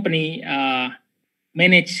Japanese company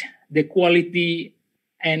manage the quality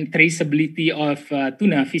and traceability of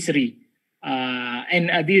tuna fishery.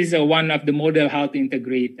 This is one of the model how to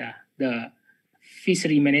integrate the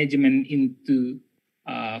fishery management into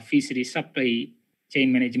fishery supply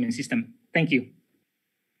chain management system. Thank you.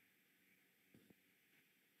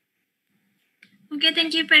 Okay,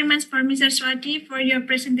 thank you very much for Mr. Swati for your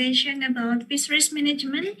presentation about fisheries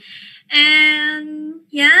management. And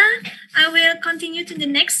yeah, I will continue to the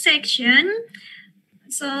next section.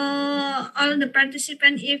 So all the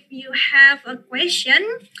participants, if you have a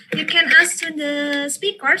question, you can ask to the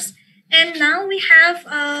speakers. And now we have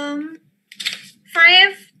 5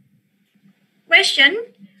 questions,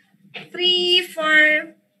 3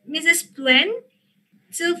 for Mrs. Pluen,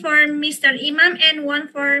 2 for Mr. Imam, and 1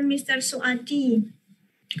 for Mr. Suati.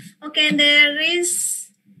 Okay, there is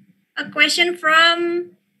a question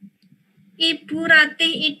from Ibu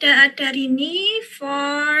Rati Ida Adarini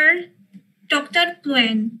for Dr.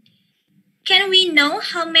 Pluen. Can we know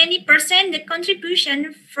how many percent the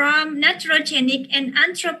contribution from naturogenic and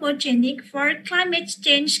anthropogenic for climate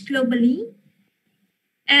change globally?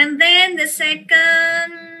 And then the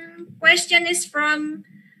second question is from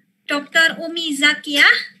Dr. Umi Zakia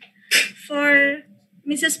for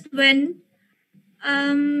Mrs. Pluen.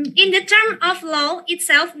 In the term of law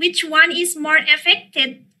itself, which one is more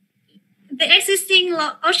affected? The existing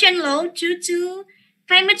ocean law due to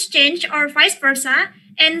climate change or vice versa?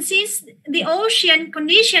 And since the ocean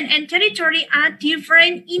condition and territory are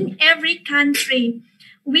different in every country,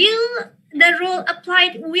 will the rule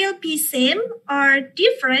applied will be same or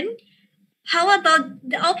different? How about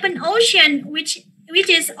the open ocean, which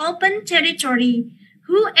is open territory?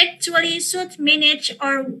 Who actually should manage,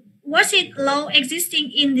 or was it law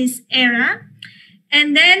existing in this era?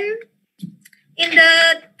 And then in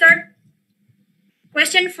the third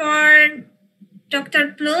question for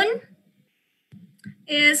Dr. Pluen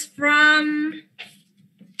is from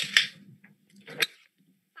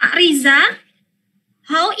Riza.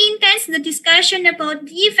 How intense the discussion about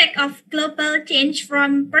the effect of global change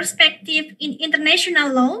from perspective in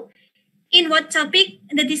international law? In what topic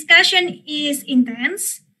the discussion is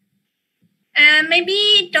intense?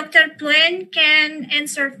 Maybe Dr. Pluen can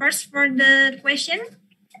answer first for the question.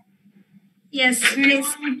 Yes, Do you please.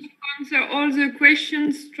 want me to answer all the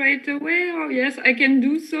questions straight away? Or yes, I can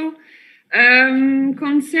do so.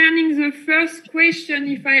 Concerning the first question,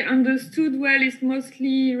 if I understood well, is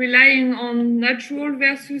mostly relying on natural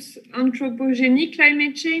versus anthropogenic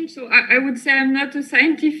climate change. So I would say I'm not a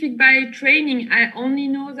scientific by training. I only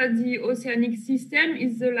know that the oceanic system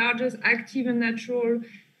is the largest active and natural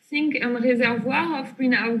sink and reservoir of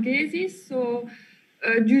greenhouse gases. So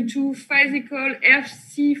due to physical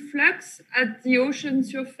Earth-sea flux at the ocean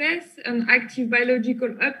surface and active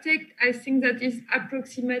biological uptake, I think that is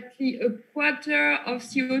approximately a quarter of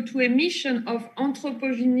CO2 emission of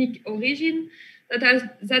anthropogenic origin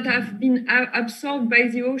that have been absorbed by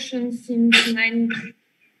the ocean since 1990.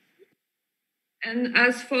 And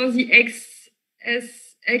as for the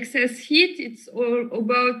excess heat, it's all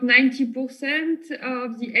about 90%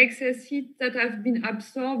 of the excess heat that have been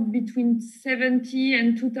absorbed between 1970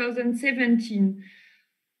 and 2017.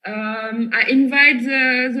 I invite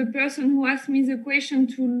the person who asked me the question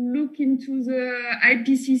to look into the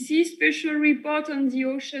IPCC special report on the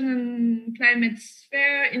ocean and climate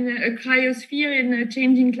sphere in a cryosphere in a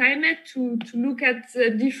changing climate to look at the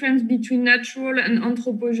difference between natural and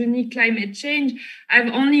anthropogenic climate change. I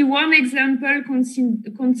have only one example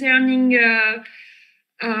concerning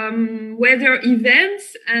weather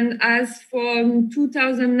events, and as from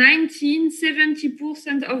 2019,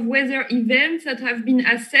 70% of weather events that have been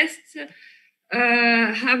assessed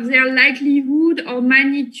have their likelihood or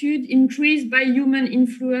magnitude increased by human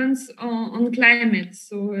influence on climate.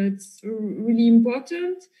 So it's really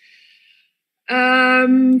important.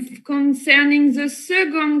 Concerning the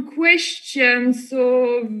second question,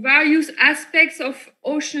 so various aspects of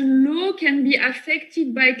ocean law can be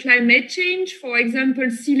affected by climate change. For example,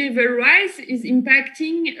 sea level rise is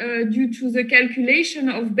impacting due to the calculation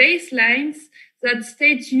of baselines that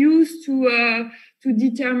states use to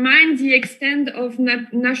determine the extent of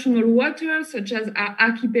national waters, such as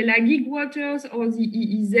archipelagic waters or the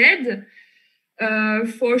EEZ.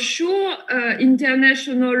 For sure,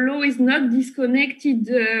 international law is not disconnected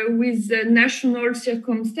with national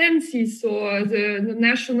circumstances. So the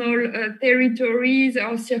national territories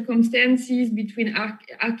or circumstances between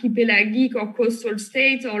archipelagic or coastal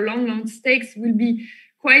states or land states will be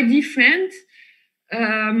quite different.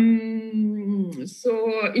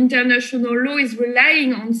 So international law is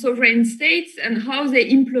relying on sovereign states and how they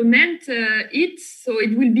implement it. So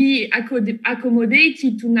it will be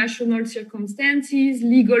accommodated to national circumstances,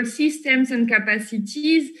 legal systems and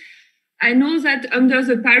capacities. I know that under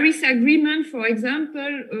the Paris Agreement, for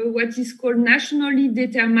example, what is called nationally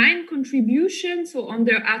determined contribution, so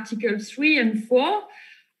under Article 3 and 4,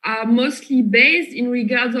 are mostly based in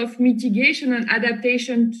regards of mitigation and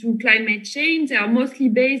adaptation to climate change. They are mostly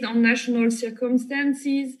based on national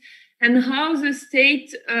circumstances and how the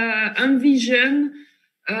state envision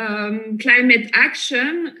climate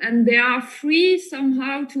action, and they are free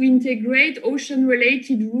somehow to integrate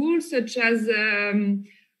ocean-related rules such as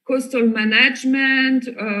coastal management,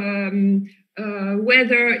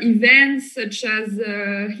 weather events such as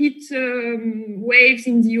heat waves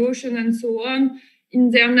in the ocean and so on, in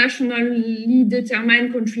their nationally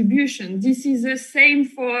determined contribution. This is the same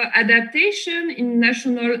for adaptation in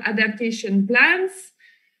national adaptation plans.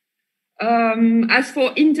 As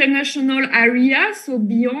for international areas, so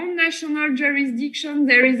beyond national jurisdiction,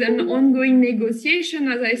 there is an ongoing negotiation,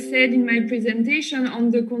 as I said in my presentation,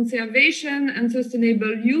 on the conservation and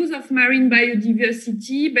sustainable use of marine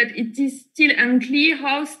biodiversity, but it is still unclear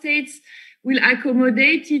how states will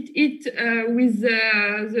accommodate it with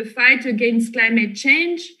the fight against climate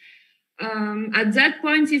change. At that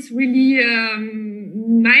point, it's really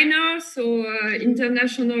minor. So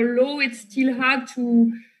international law, it's still hard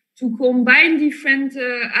to combine different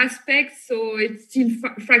aspects. So it's still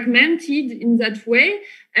fragmented in that way.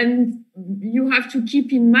 And you have to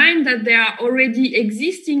keep in mind that there are already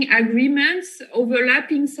existing agreements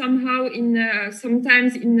overlapping somehow in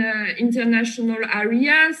sometimes in international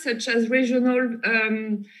areas, such as regional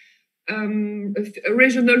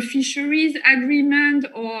fisheries agreement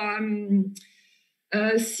or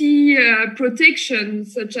sea protection,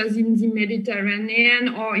 such as in the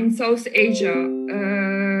Mediterranean or in South Asia.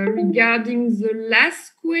 Regarding the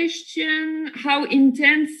last question, how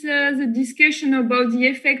intense the discussion about the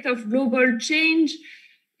effect of global change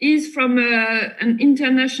is from an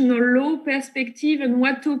international law perspective and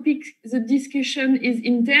what topics the discussion is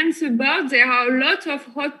intense about. There are a lot of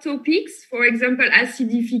hot topics, for example,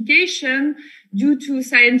 acidification due to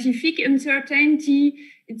scientific uncertainty.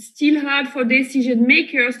 It's still hard for decision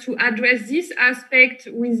makers to address this aspect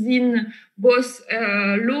within both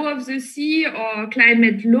law of the sea or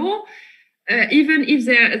climate law, even if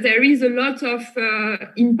there is a lot of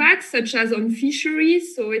impacts, such as on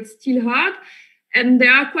fisheries, so it's still hard. And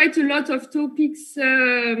there are quite a lot of topics,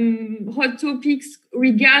 hot topics,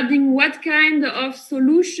 regarding what kind of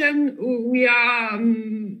solution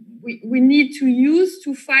we need to use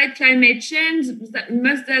to fight climate change.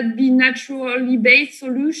 Must that be naturally based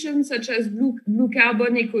solutions such as blue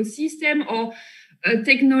carbon ecosystem, or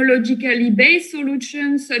technologically based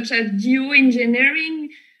solutions such as geoengineering,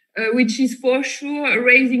 which is for sure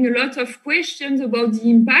raising a lot of questions about the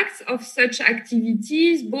impacts of such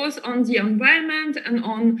activities, both on the environment and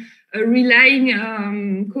on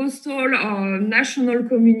relying coastal or national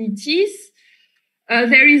communities.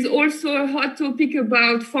 There is also a hot topic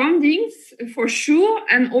about fundings, for sure,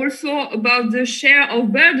 and also about the share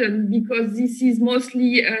of burden, because this is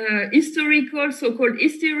mostly historical, so-called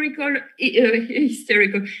historical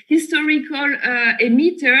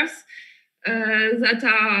emitters that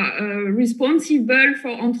are responsible for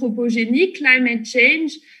anthropogenic climate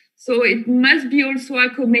change. So it must be also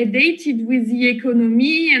accommodated with the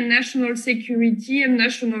economy and national security and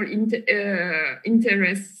national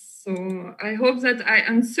interests. So I hope that I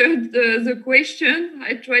answered the question.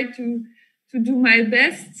 I try to do my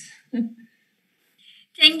best.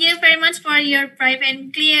 Thank you very much for your private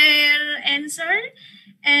and clear answer.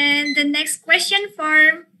 And the next question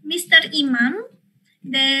for Mr. Imam.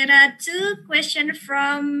 There are two questions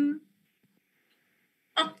from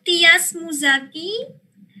Oktias Muzaki.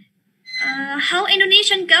 How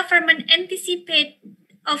Indonesian government anticipate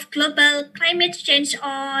of global climate change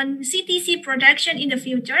on CTC production in the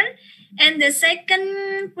future? And the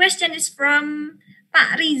second question is from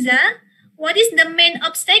Pak Riza. What is the main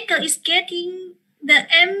obstacle is getting the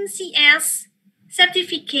MCS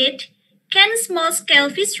certificate? Can small-scale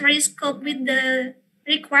fisheries cope with the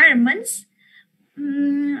requirements?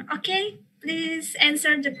 Okay, please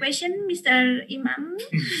answer the question, Mr. Imam.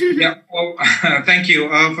 Yeah, well, thank you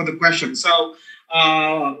for the question. So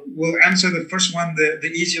we'll answer the first one,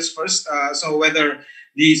 the easiest first. So whether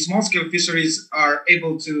the small-scale fisheries are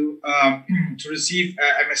able to receive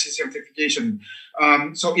MSC certification.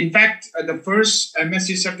 So in fact, the first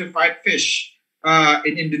MSC certified fish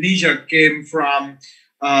in Indonesia came from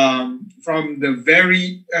the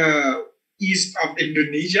very east of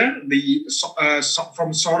Indonesia,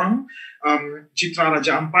 from Sorong, Citra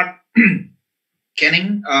Raja Ampat,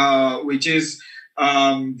 Canning, which is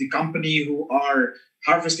the company who are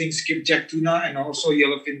harvesting skipjack tuna and also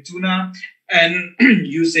yellowfin tuna and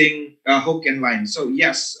using hook and line. So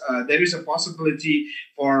yes, there is a possibility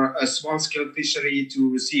for a small-scale fishery to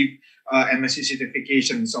receive MSC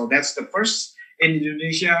certification. So that's the first in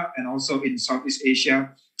Indonesia and also in Southeast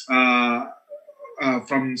Asia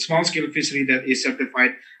from small-scale fishery that is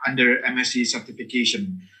certified under MSC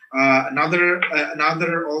certification. Another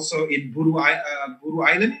also in Buru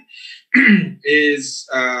Island is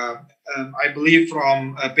I believe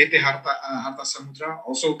from PT Harta Samudra,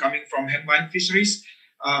 also coming from Hemline Fisheries,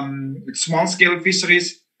 small-scale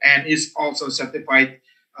fisheries, and is also certified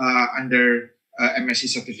under MSC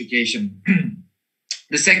certification.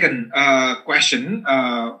 The second question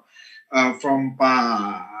from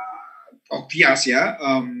Pa Oktias,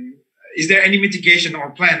 is there any mitigation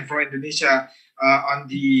or plan for Indonesia on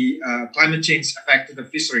the climate change effect to the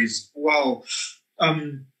fisheries? Well,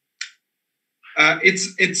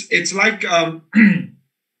 it's like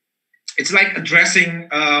it's like addressing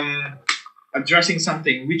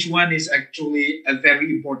something. Which one is actually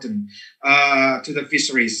very important to the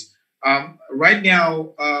fisheries? Right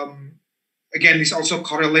now, again, it's also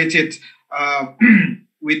correlated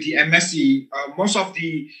with the MSC. Most of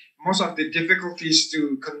the difficulties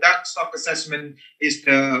to conduct stock assessment is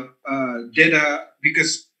the data,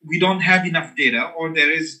 because we don't have enough data, or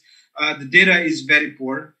there is the data is very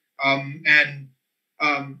poor.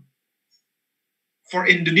 For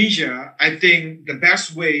Indonesia, I think the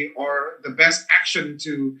best way or the best action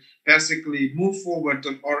to basically move forward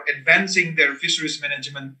or advancing their fisheries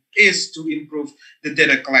management is to improve the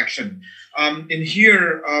data collection. In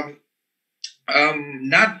here,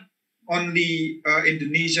 not only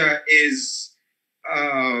Indonesia is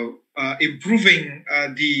improving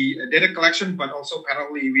the data collection, but also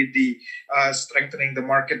parallelly with the strengthening the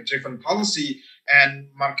market-driven policy and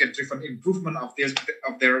market-driven improvement of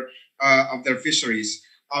their fisheries.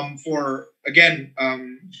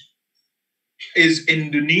 Is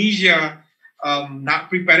Indonesia not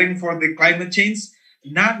preparing for the climate change?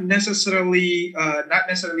 Not necessarily. I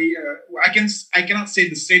cannot say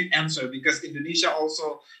the straight answer, because Indonesia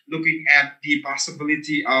also looking at the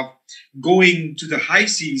possibility of going to the high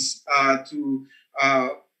seas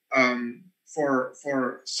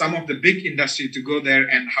for some of the big industry to go there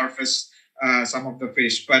and harvest some of the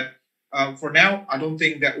fish. But for now, I don't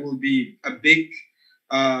think that will be a big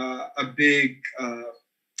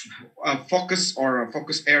focus or a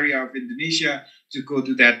focus area of Indonesia to go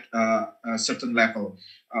to that certain level.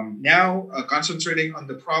 Now concentrating on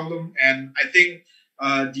the problem, and I think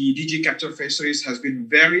the DG Capture Fisheries has been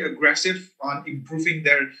very aggressive on improving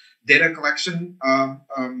their data collection.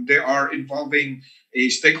 They are involving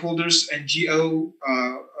stakeholders, NGO,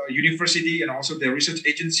 university, and also their research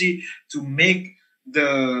agency to make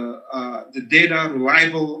the data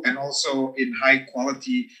reliable and also in high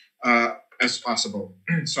quality as possible.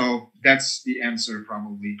 So that's the answer,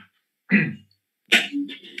 probably.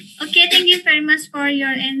 Okay, thank you very much for your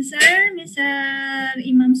answer, Mr.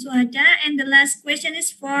 Imam Suada. And the last question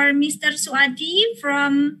is for Mr. Suadi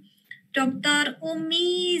from Dr.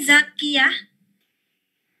 Umi Zakiyah.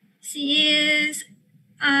 She is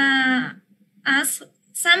asked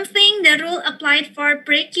something the rule penalized for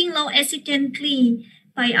breaking law accidentally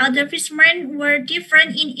by other fishermen were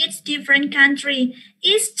different in each different country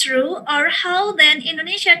is true, or how then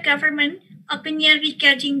Indonesia government opinion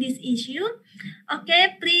regarding this issue?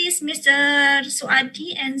 Okay, please, Mr.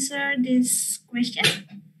 Suadi, answer this question.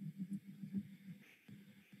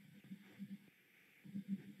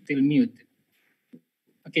 Still mute.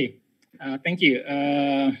 Okay, thank you.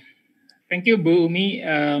 Thank you, Bu Umi.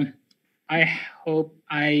 I hope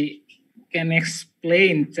I can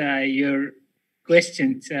explain your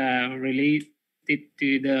questions related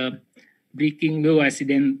to the breaking law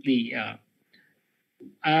accidentally.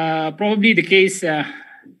 Probably the case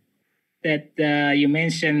that you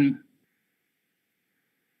mentioned,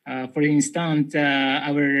 for instance,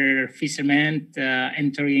 our fishermen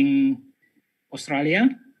entering Australia,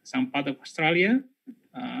 some part of Australia,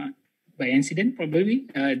 by incident, probably.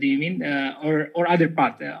 Do you mean, or other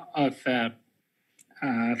part of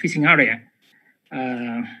fishing area?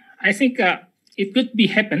 I think it could be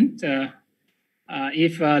happened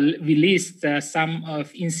if we list some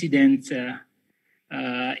of incidents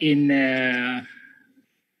in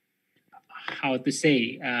how to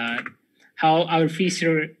say how our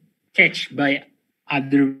fisher catch by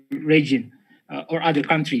other region or other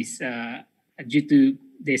countries due to,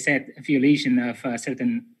 they said, violation of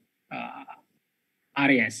certain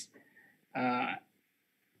areas.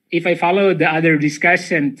 If I follow the other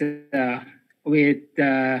discussion with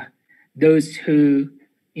those who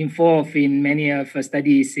involved in many of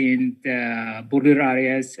studies in the border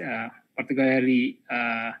areas, particularly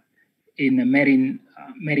in the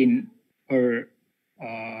marine or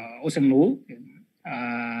ocean law,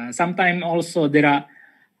 sometimes also there are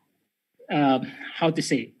how to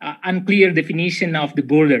say unclear definition of the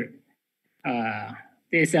border.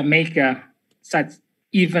 There's a make such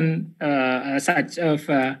even such of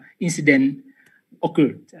incident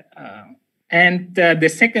occurred. And the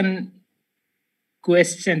second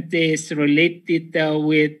question is related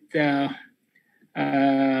with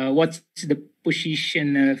what's the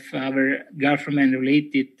position of our government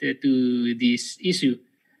related to this issue.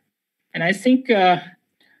 And I think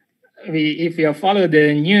if you follow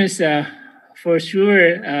the news, for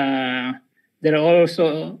sure, there are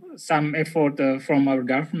also some effort from our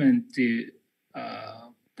government to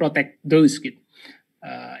protect those kids.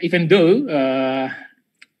 Even though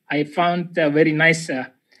I found a very nice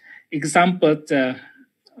example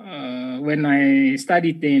when I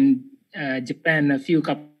studied in Japan a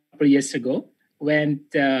couple years ago, when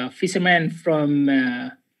the fishermen from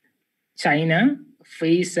China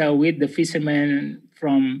faced with the fishermen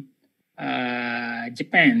from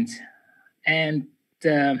Japan, and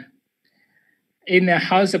in the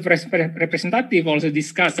House of Representatives also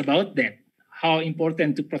discussed about that, how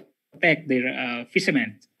important to protect their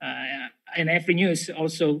fishermen. In every news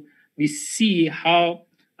also we see how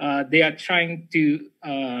they are trying to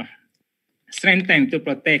strengthen to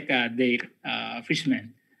protect their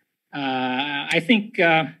fishermen. I think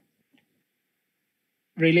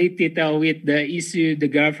related with the issue, the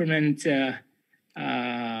government,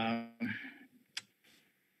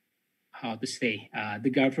 how to say, the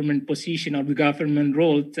government position or the government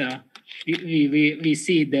role, we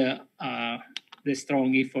see the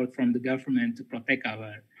strong effort from the government to protect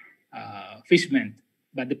our fishermen.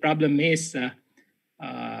 But the problem is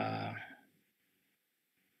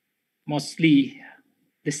mostly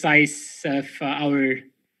the size of our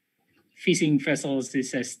fishing vessels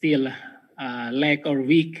is still lack or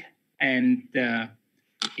weak, and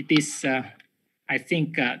it is I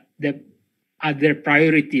think the other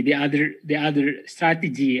priority, the other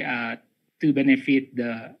strategy to benefit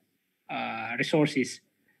the resources,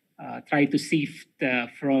 try to shift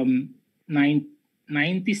from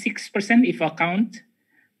 96%, if I count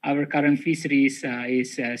our current fisheries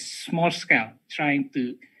is small scale, trying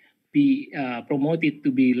to be promoted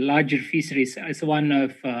to be larger fisheries as one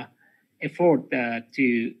of effort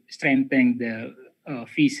to strengthen the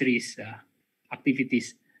fisheries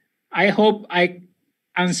activities. I hope I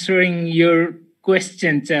answering your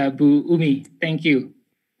question, Bu Umi. Thank you.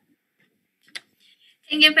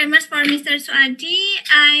 Thank you very much for Mr. Suadi.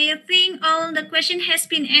 I think all the question has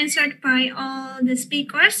been answered by all the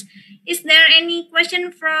speakers. Is there any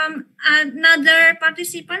question from another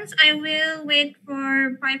participants? I will wait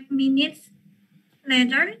for 5 minutes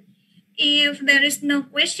later. If there is no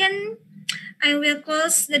question, I will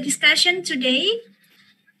close the discussion today.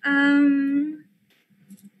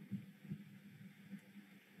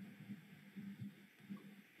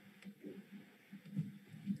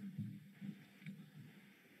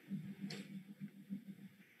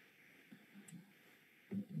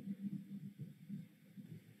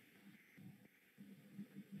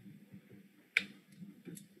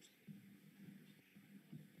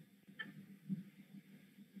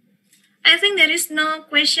 there is no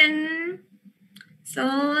question. So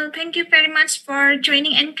thank you very much for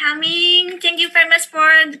joining and coming. Thank you very much for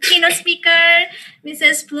the keynote speaker,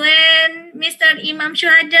 Mrs. Bluen, Mr. Imam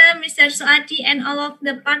Shuhada, Mr. Soati, and all of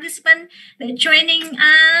the participants that joining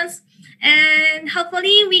us. And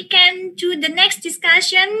hopefully we can do the next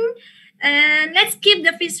discussion. Let's keep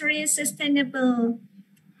the fisheries sustainable.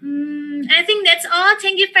 I think that's all.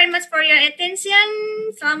 Thank you very much for your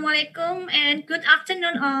attention. Assalamualaikum and good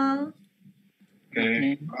afternoon all.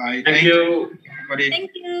 Okay. Bye. Thank you. Everybody.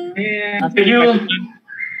 Thank you. Yeah. Thank you.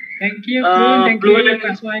 Thank you, Bluen. Thank you, Bluen.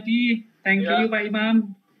 Pak Swadi. Thank Yeah. you, Pak Imam.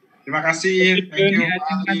 Terima kasih. Thank you. Ya,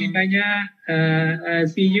 terima kasih banyak.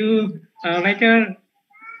 See you later.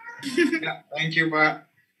 Ya, thank you, Pak.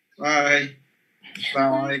 Bye.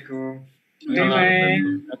 Assalamualaikum. Bye-bye.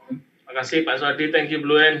 Terima kasih Pak Swadi. Thank you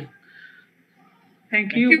Bluen.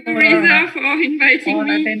 Thank Thank you you, Riza, for inviting all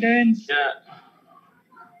me. attendance. Yeah.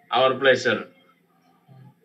 Our pleasure.